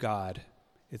men of God.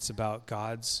 It's about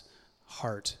God's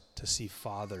heart to see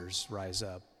fathers rise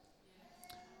up.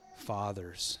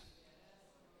 Fathers.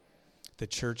 The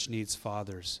church needs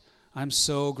fathers. I'm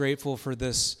so grateful for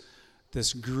this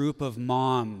group of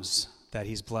moms that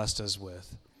he's blessed us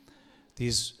with.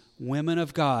 These women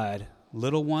of God,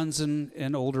 little ones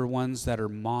and older ones that are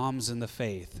moms in the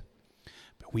faith.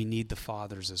 But we need the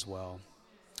fathers as well.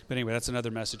 But anyway, that's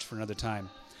another message for another time.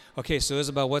 Okay, so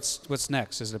Isabel, what's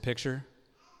next? Is it a picture?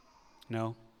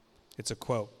 No? It's a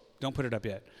quote. Don't put it up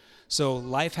yet. So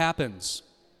life happens.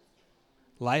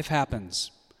 Life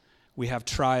happens. We have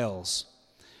trials.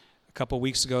 A couple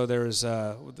weeks ago, there was,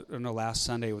 last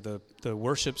Sunday, with the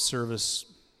worship service,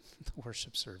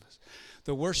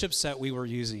 the worship set we were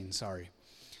using,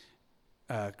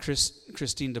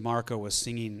 Christine DeMarco was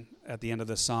singing at the end of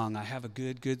the song, I have a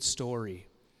good story.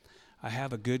 I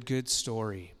have a good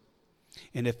story.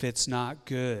 And if it's not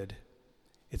good,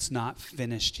 it's not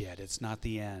finished yet. It's not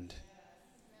the end.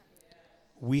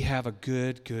 We have a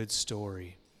good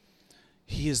story.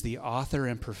 He is the author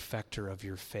and perfecter of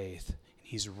your faith.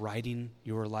 He's writing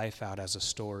your life out as a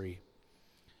story.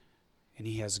 And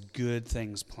he has good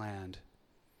things planned.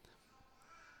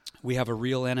 We have a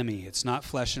real enemy. It's not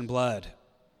flesh and blood.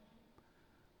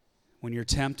 When you're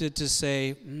tempted to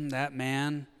say, that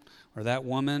man or that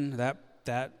woman,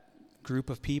 that group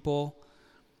of people,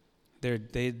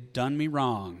 they've done me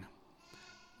wrong.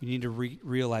 You need to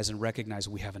realize and recognize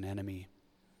we have an enemy.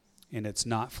 And it's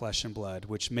not flesh and blood,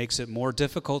 which makes it more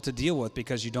difficult to deal with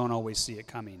because you don't always see it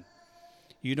coming.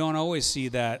 You don't always see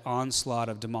that onslaught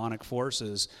of demonic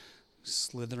forces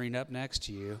slithering up next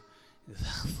to you.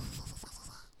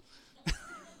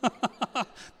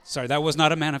 Sorry, that was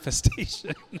not a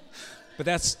manifestation.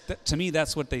 But to me,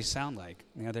 that's what they sound like.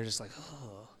 You know, they're just like,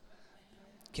 oh,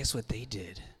 guess what they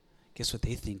did? Guess what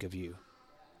they think of you?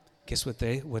 Guess what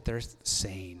they're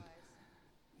saying?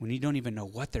 When you don't even know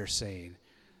what they're saying.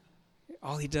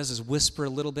 All he does is whisper a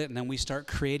little bit, and then we start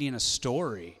creating a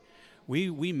story.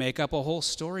 We make up a whole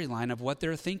storyline of what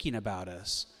they're thinking about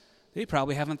us. They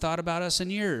probably haven't thought about us in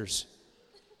years.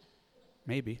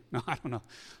 Maybe. No, I don't know.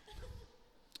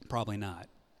 Probably not.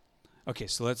 Okay,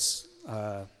 so let's,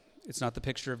 it's not the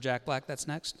picture of Jack Black that's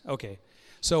next? Okay.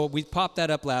 So we popped that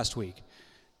up last week.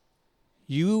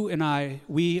 You and I,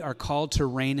 we are called to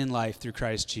reign in life through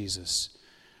Christ Jesus.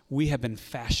 We have been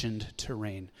fashioned to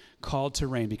reign, called to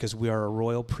reign because we are a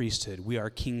royal priesthood. We are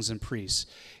kings and priests.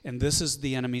 And this is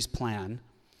the enemy's plan.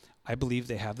 I believe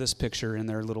they have this picture in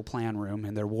their little plan room,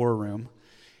 in their war room.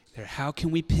 How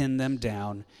can we pin them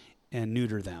down and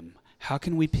neuter them? How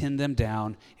can we pin them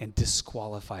down and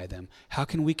disqualify them? How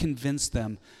can we convince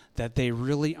them that they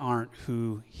really aren't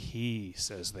who he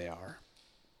says they are?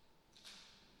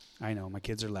 I know, my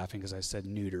kids are laughing because I said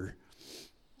neuter.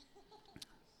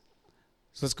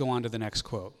 So let's go on to the next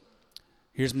quote.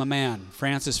 Here's my man,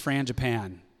 Francis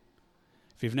Frangipane.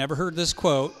 If you've never heard this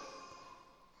quote,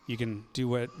 you can do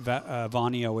what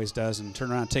Vonnie always does and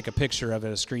turn around and take a picture of it,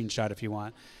 a screenshot if you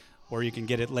want, or you can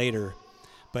get it later.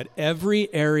 But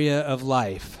every area of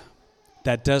life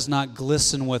that does not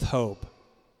glisten with hope,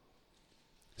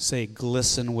 say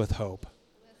glisten with hope.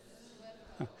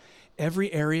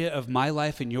 Every area of my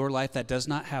life and your life that does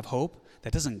not have hope,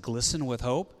 that doesn't glisten with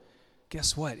hope,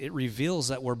 guess what? It reveals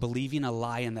that we're believing a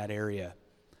lie in that area.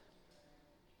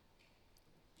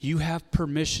 You have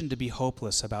permission to be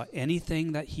hopeless about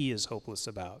anything that he is hopeless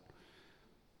about.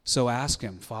 So ask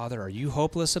him, Father, are you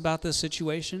hopeless about this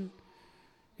situation?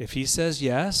 If he says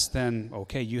yes, then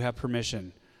okay, you have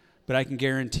permission. But I can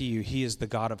guarantee you he is the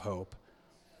God of hope.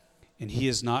 And he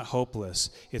is not hopeless.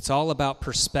 It's all about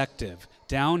perspective.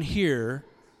 Down here,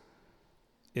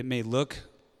 it may look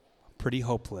pretty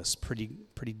hopeless, pretty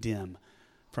dim.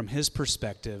 From his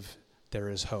perspective, there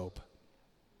is hope.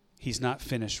 He's not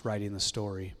finished writing the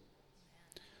story.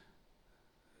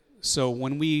 So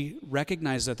when we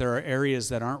recognize that there are areas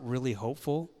that aren't really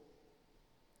hopeful,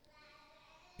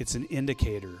 it's an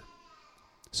indicator.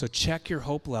 So check your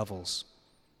hope levels.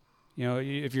 You know,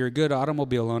 if you're a good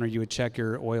automobile owner, you would check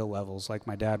your oil levels like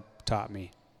my dad taught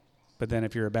me. But then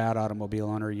if you're a bad automobile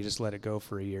owner, you just let it go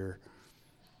for a year.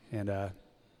 And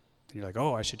you're like,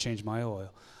 oh, I should change my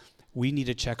oil. We need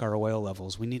to check our oil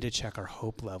levels. We need to check our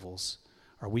hope levels.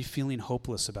 Are we feeling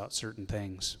hopeless about certain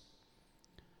things?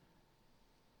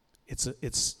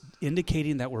 It's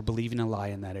indicating that we're believing a lie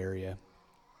in that area.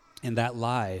 And that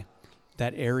lie,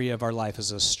 that area of our life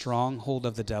is a stronghold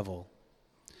of the devil.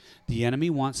 The enemy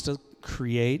wants to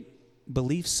create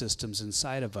belief systems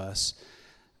inside of us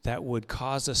that would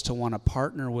cause us to want to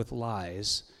partner with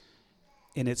lies,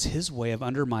 and it's his way of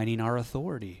undermining our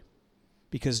authority.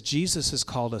 Because Jesus has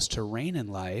called us to reign in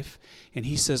life, and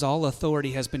he says, all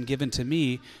authority has been given to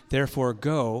me, therefore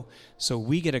go. So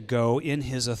we get to go in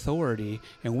his authority,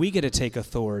 and we get to take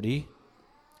authority.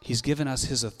 He's given us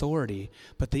his authority,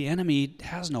 but the enemy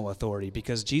has no authority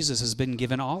because Jesus has been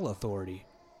given all authority.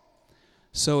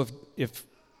 So if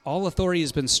all authority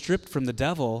has been stripped from the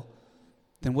devil,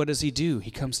 then what does he do? He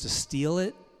comes to steal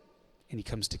it, and he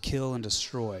comes to kill and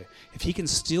destroy. If he can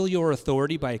steal your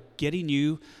authority by getting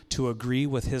you to agree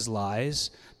with his lies,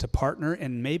 to partner,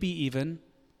 and maybe even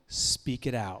speak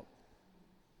it out,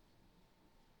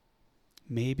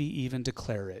 maybe even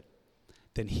declare it,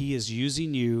 then he is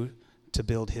using you to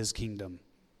build his kingdom.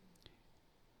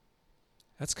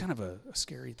 That's kind of a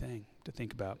scary thing to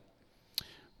think about.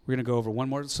 We're going to go over one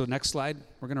more. So next slide,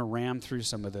 we're going to ram through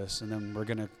some of this, and then we're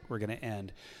going to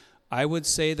end. I would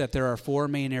say that there are 4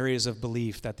 main areas of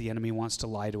belief that the enemy wants to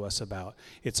lie to us about.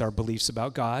 It's our beliefs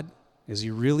about God. Is he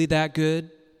really that good?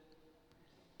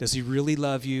 Does he really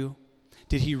love you?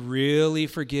 Did he really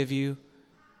forgive you?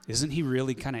 Isn't he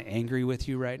really kind of angry with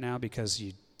you right now because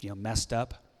you messed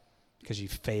up, because you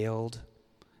failed?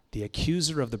 The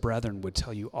accuser of the brethren would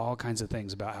tell you all kinds of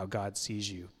things about how God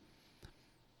sees you.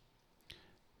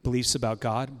 Beliefs about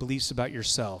God, beliefs about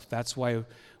yourself. That's why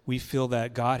we feel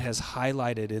that God has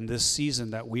highlighted in this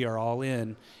season that we are all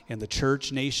in the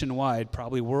church nationwide,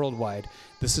 probably worldwide.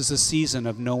 This is a season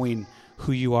of knowing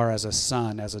who you are as a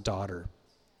son, as a daughter,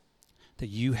 that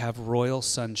you have royal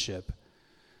sonship.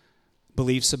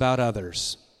 Beliefs about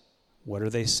others. What are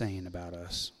they saying about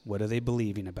us? What are they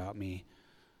believing about me?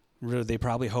 They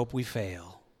probably hope we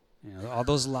fail. All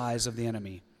those lies of the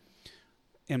enemy.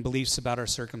 And beliefs about our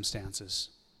circumstances.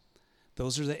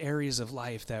 Those are the areas of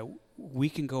life that we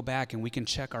can go back and we can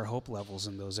check our hope levels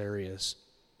in those areas.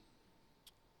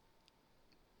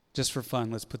 Just for fun,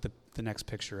 let's put the next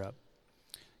picture up.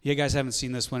 You guys haven't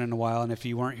seen this one in a while, and if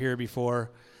you weren't here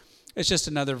before, it's just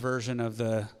another version of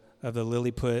the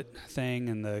Lilliput thing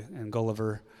and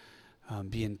Gulliver.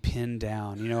 being pinned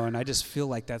down, and I just feel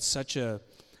like that's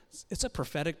it's a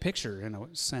prophetic picture in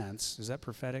a sense. Is that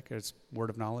prophetic? It's word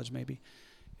of knowledge maybe?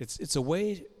 It's a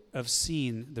way of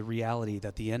seeing the reality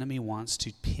that the enemy wants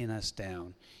to pin us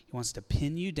down. He wants to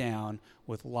pin you down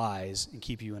with lies and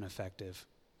keep you ineffective.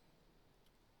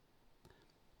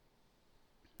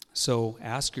 So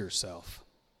ask yourself,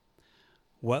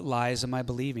 what lies am I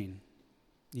believing?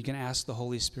 You can ask the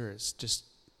Holy Spirit.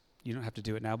 You don't have to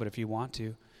do it now, but if you want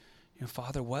to,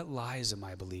 Father, what lies am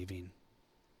I believing?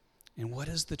 And what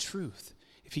is the truth?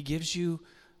 If he gives you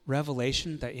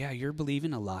revelation that, you're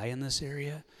believing a lie in this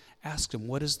area, ask him,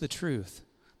 what is the truth?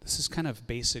 This is kind of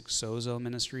basic sozo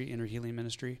ministry, inner healing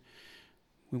ministry.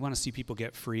 We want to see people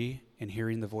get free in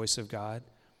hearing the voice of God.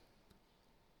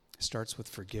 It starts with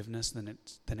forgiveness, then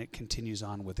it continues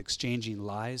on with exchanging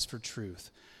lies for truth.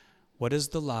 What is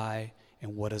the lie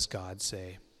and what does God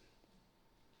say?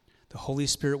 The Holy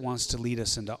Spirit wants to lead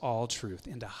us into all truth,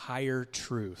 into higher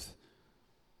truth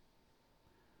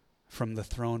from the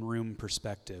throne room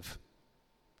perspective.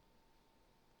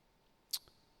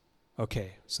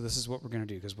 Okay, so this is what we're going to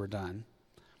do because we're done.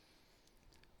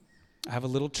 I have a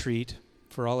little treat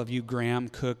for all of you Graham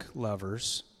Cook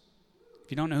lovers.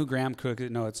 If you don't know who Graham Cook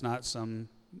is, no, it's not some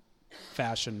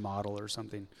fashion model or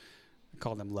something. I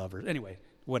call them lovers. Anyway,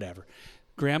 whatever.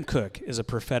 Graham Cook is a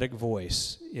prophetic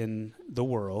voice in the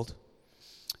world,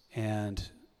 and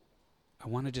I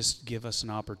want to just give us an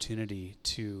opportunity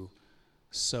to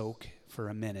soak for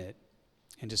a minute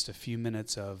in just a few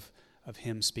minutes of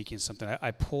him speaking something.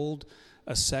 I pulled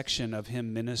a section of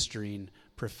him ministering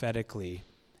prophetically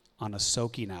on a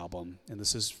soaking album, and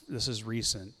this is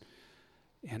recent,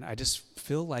 and I just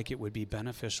feel like it would be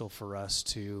beneficial for us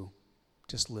to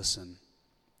just listen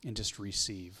and just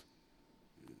receive.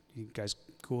 You guys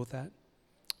cool with that?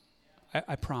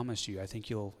 I promise you, I think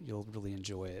you'll really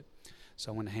enjoy it.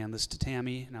 So I'm going to hand this to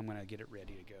Tammy, and I'm going to get it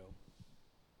ready to go.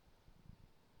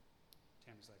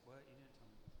 Tammy's like, what? You didn't tell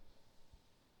me.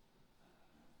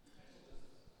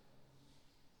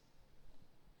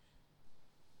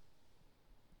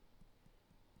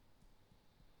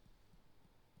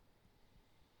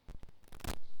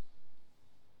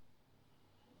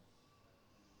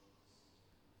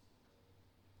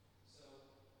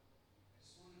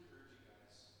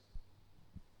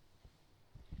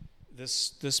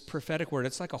 This prophetic word,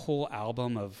 it's like a whole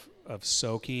album of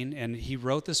soaking, and he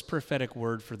wrote this prophetic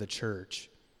word for the church.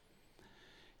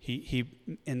 He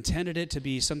intended it to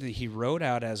be something he wrote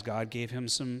out as God gave him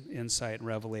some insight and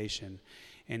revelation.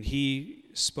 And he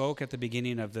spoke at the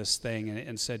beginning of this thing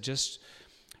and said, just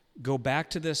go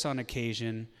back to this on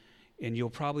occasion, and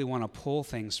you'll probably want to pull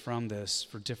things from this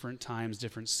for different times,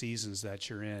 different seasons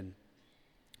that you're in.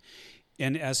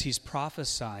 And as he's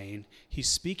prophesying, he's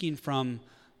speaking from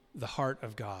the heart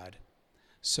of God.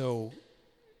 So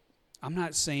I'm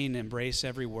not saying embrace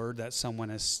every word that someone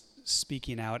is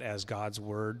speaking out as God's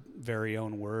word, very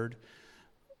own word,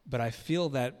 but I feel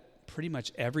that pretty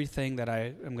much everything that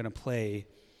I am going to play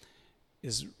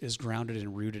is grounded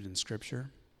and rooted in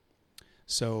Scripture.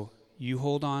 So you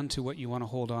hold on to what you want to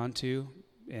hold on to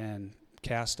and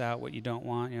cast out what you don't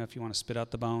want. If you want to spit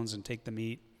out the bones and take the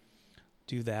meat,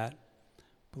 do that.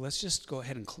 But let's just go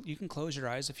ahead and you can close your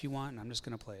eyes if you want, and I'm just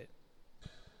going to play it.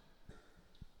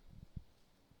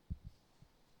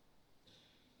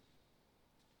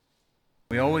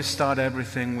 We always start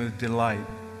everything with delight.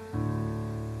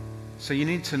 So you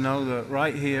need to know that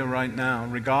right here, right now,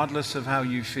 regardless of how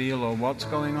you feel or what's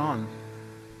going on,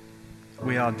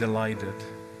 we are delighted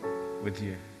with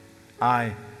you.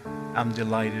 I am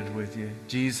delighted with you.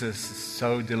 Jesus is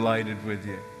so delighted with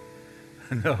you.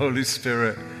 And the Holy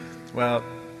Spirit, well,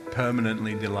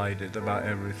 permanently delighted about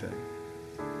everything.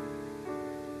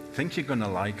 I think you're going to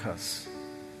like us.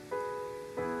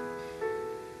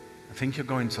 I think you're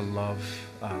going to love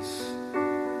us.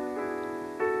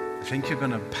 I think you're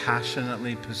going to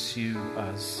passionately pursue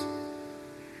us.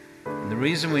 And the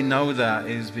reason we know that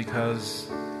is because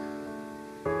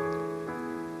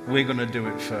we're going to do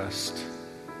it first.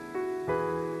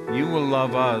 You will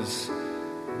love us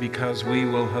because we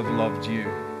will have loved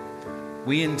you.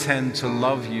 We intend to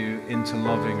love you into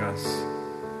loving us.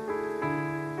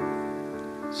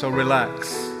 So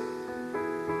relax.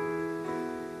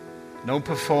 No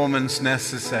performance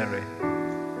necessary.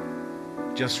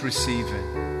 Just receiving.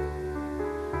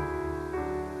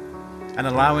 And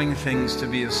allowing things to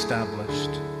be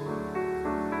established.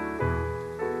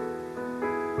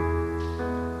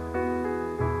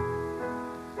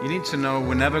 You need to know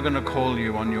we're never going to call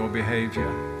you on your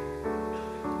behavior.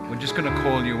 We're just going to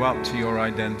call you up to your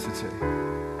identity.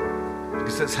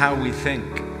 Because that's how we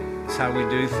think. It's how we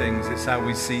do things. It's how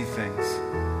we see things.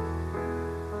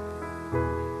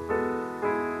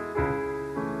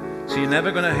 So you're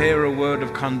never going to hear a word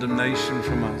of condemnation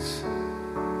from us.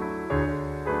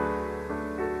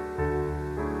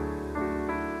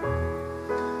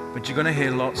 But you're going to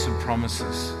hear lots of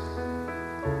promises.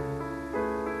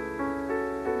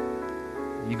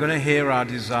 You're going to hear our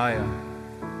desire.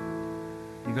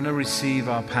 You're going to receive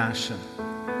our passion.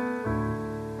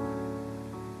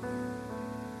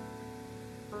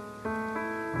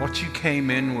 What you came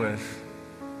in with,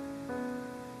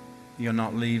 you're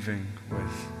not leaving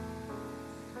with.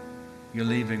 You're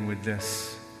leaving with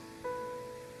this.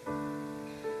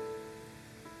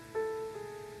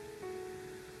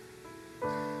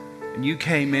 And you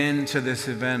came into this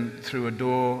event through a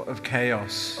door of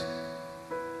chaos,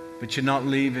 but you're not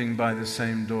leaving by the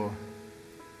same door.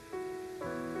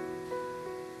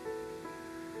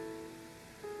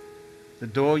 The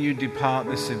door you depart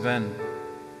this event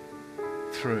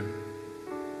through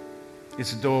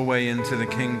is a doorway into the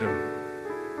kingdom.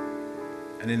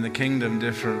 And in the kingdom,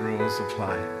 different rules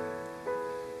apply.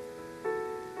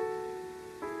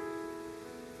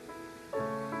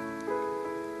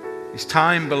 It's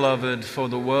time, beloved, for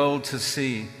the world to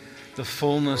see the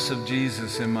fullness of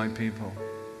Jesus in my people.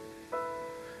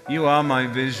 You are my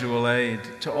visual aid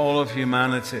to all of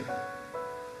humanity,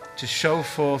 to show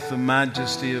forth the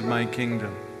majesty of my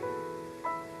kingdom.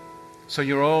 So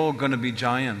you're all going to be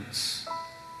giants.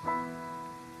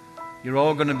 You're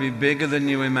all going to be bigger than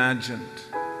you imagined.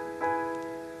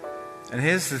 And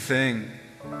here's the thing.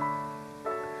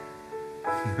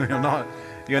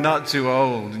 You're not too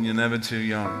old and you're never too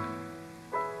young.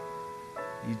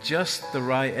 You're just the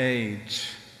right age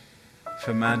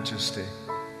for majesty.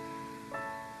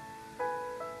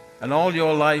 And all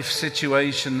your life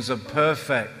situations are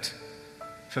perfect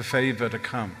for favor to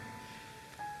come.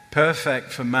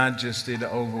 Perfect for majesty to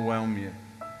overwhelm you.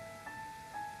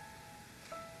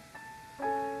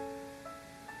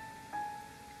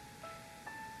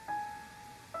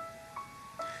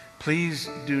 Please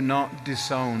do not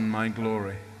disown my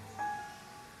glory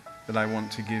that I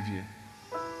want to give you.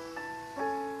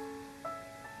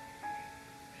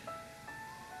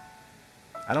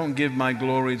 I don't give my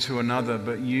glory to another,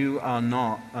 but you are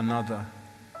not another.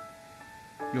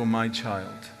 You're my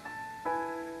child.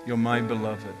 You're my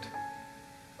beloved.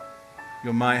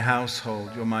 You're my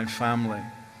household. You're my family.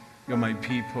 You're my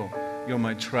people. You're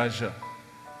my treasure.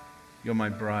 You're my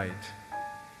bride.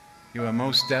 You are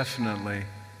most definitely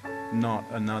not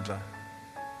another.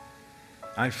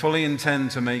 I fully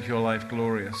intend to make your life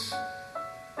glorious.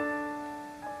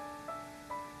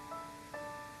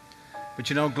 But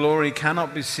you know, glory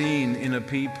cannot be seen in a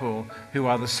people who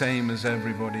are the same as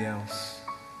everybody else.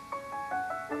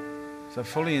 So I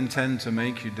fully intend to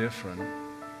make you different.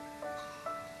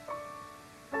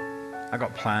 I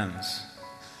got plans.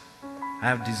 I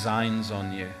have designs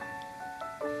on you.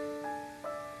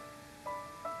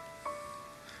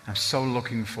 I'm so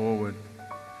looking forward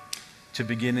to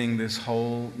beginning this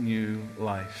whole new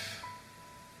life.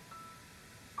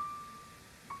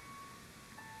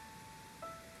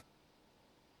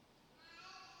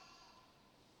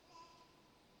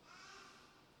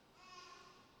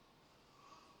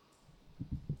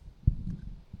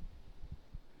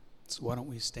 So why don't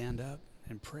we stand up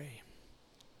and pray?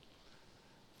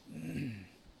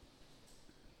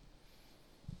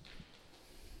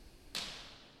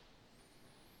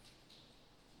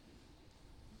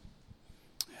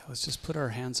 Let's just put our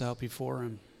hands out before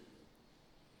Him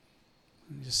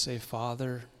and just say,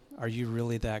 Father, are you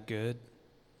really that good?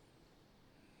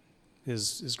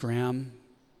 Is Graham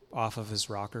off of his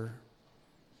rocker?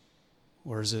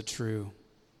 Or is it true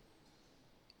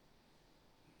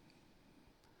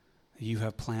that you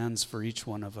have plans for each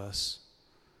one of us,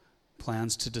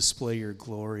 plans to display your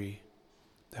glory,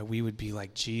 that we would be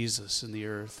like Jesus in the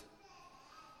earth,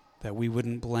 that we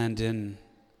wouldn't blend in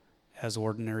as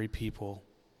ordinary people,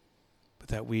 but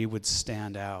that we would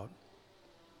stand out,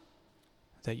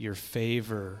 that your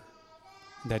favor,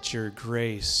 that your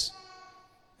grace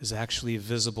is actually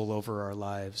visible over our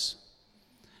lives,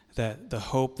 that the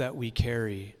hope that we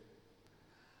carry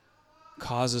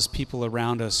causes people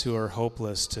around us who are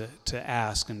hopeless to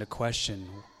ask and to question,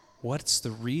 what's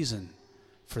the reason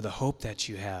for the hope that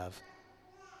you have?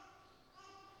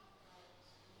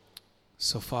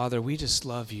 So, Father, we just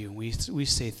love you. We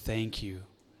say thank you.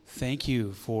 Thank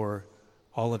you for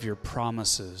all of your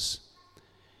promises.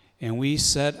 And we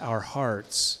set our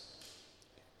hearts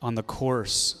on the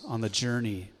course, on the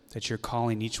journey that you're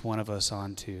calling each one of us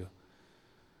onto,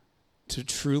 to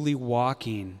truly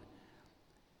walking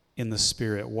in the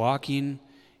Spirit, walking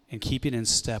and keeping in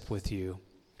step with you,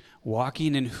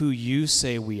 walking in who you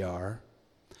say we are,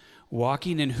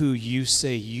 walking in who you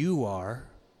say you are,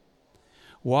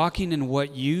 walking in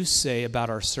what you say about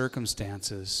our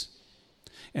circumstances,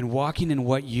 and walking in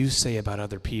what you say about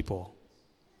other people.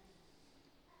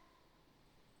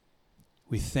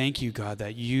 We thank you, God,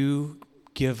 that you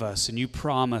give us and you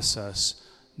promise us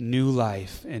new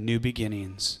life and new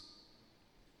beginnings.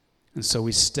 And so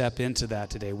we step into that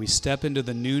today. We step into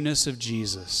the newness of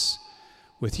Jesus.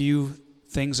 With you,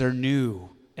 things are new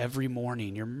every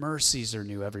morning. Your mercies are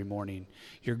new every morning.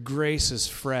 Your grace is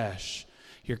fresh.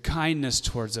 Your kindness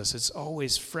towards us, it's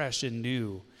always fresh and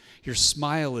new. Your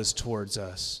smile is towards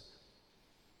us.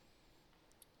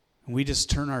 And we just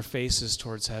turn our faces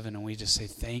towards heaven and we just say,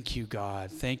 thank you,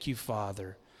 God. Thank you,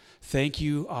 Father. Thank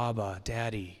you, Abba,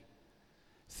 Daddy.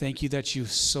 Thank you that you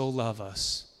so love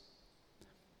us.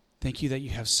 Thank you that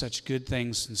you have such good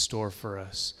things in store for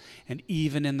us. And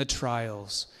even in the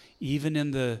trials, even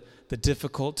in the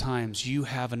difficult times, you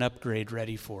have an upgrade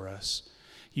ready for us.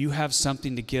 You have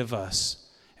something to give us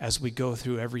as we go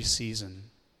through every season.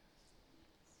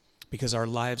 Because our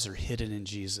lives are hidden in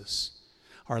Jesus.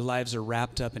 Our lives are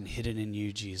wrapped up and hidden in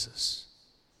you, Jesus.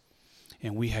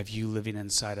 And we have you living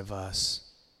inside of us.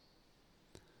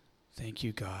 Thank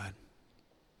you, God.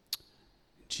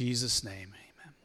 In Jesus' name.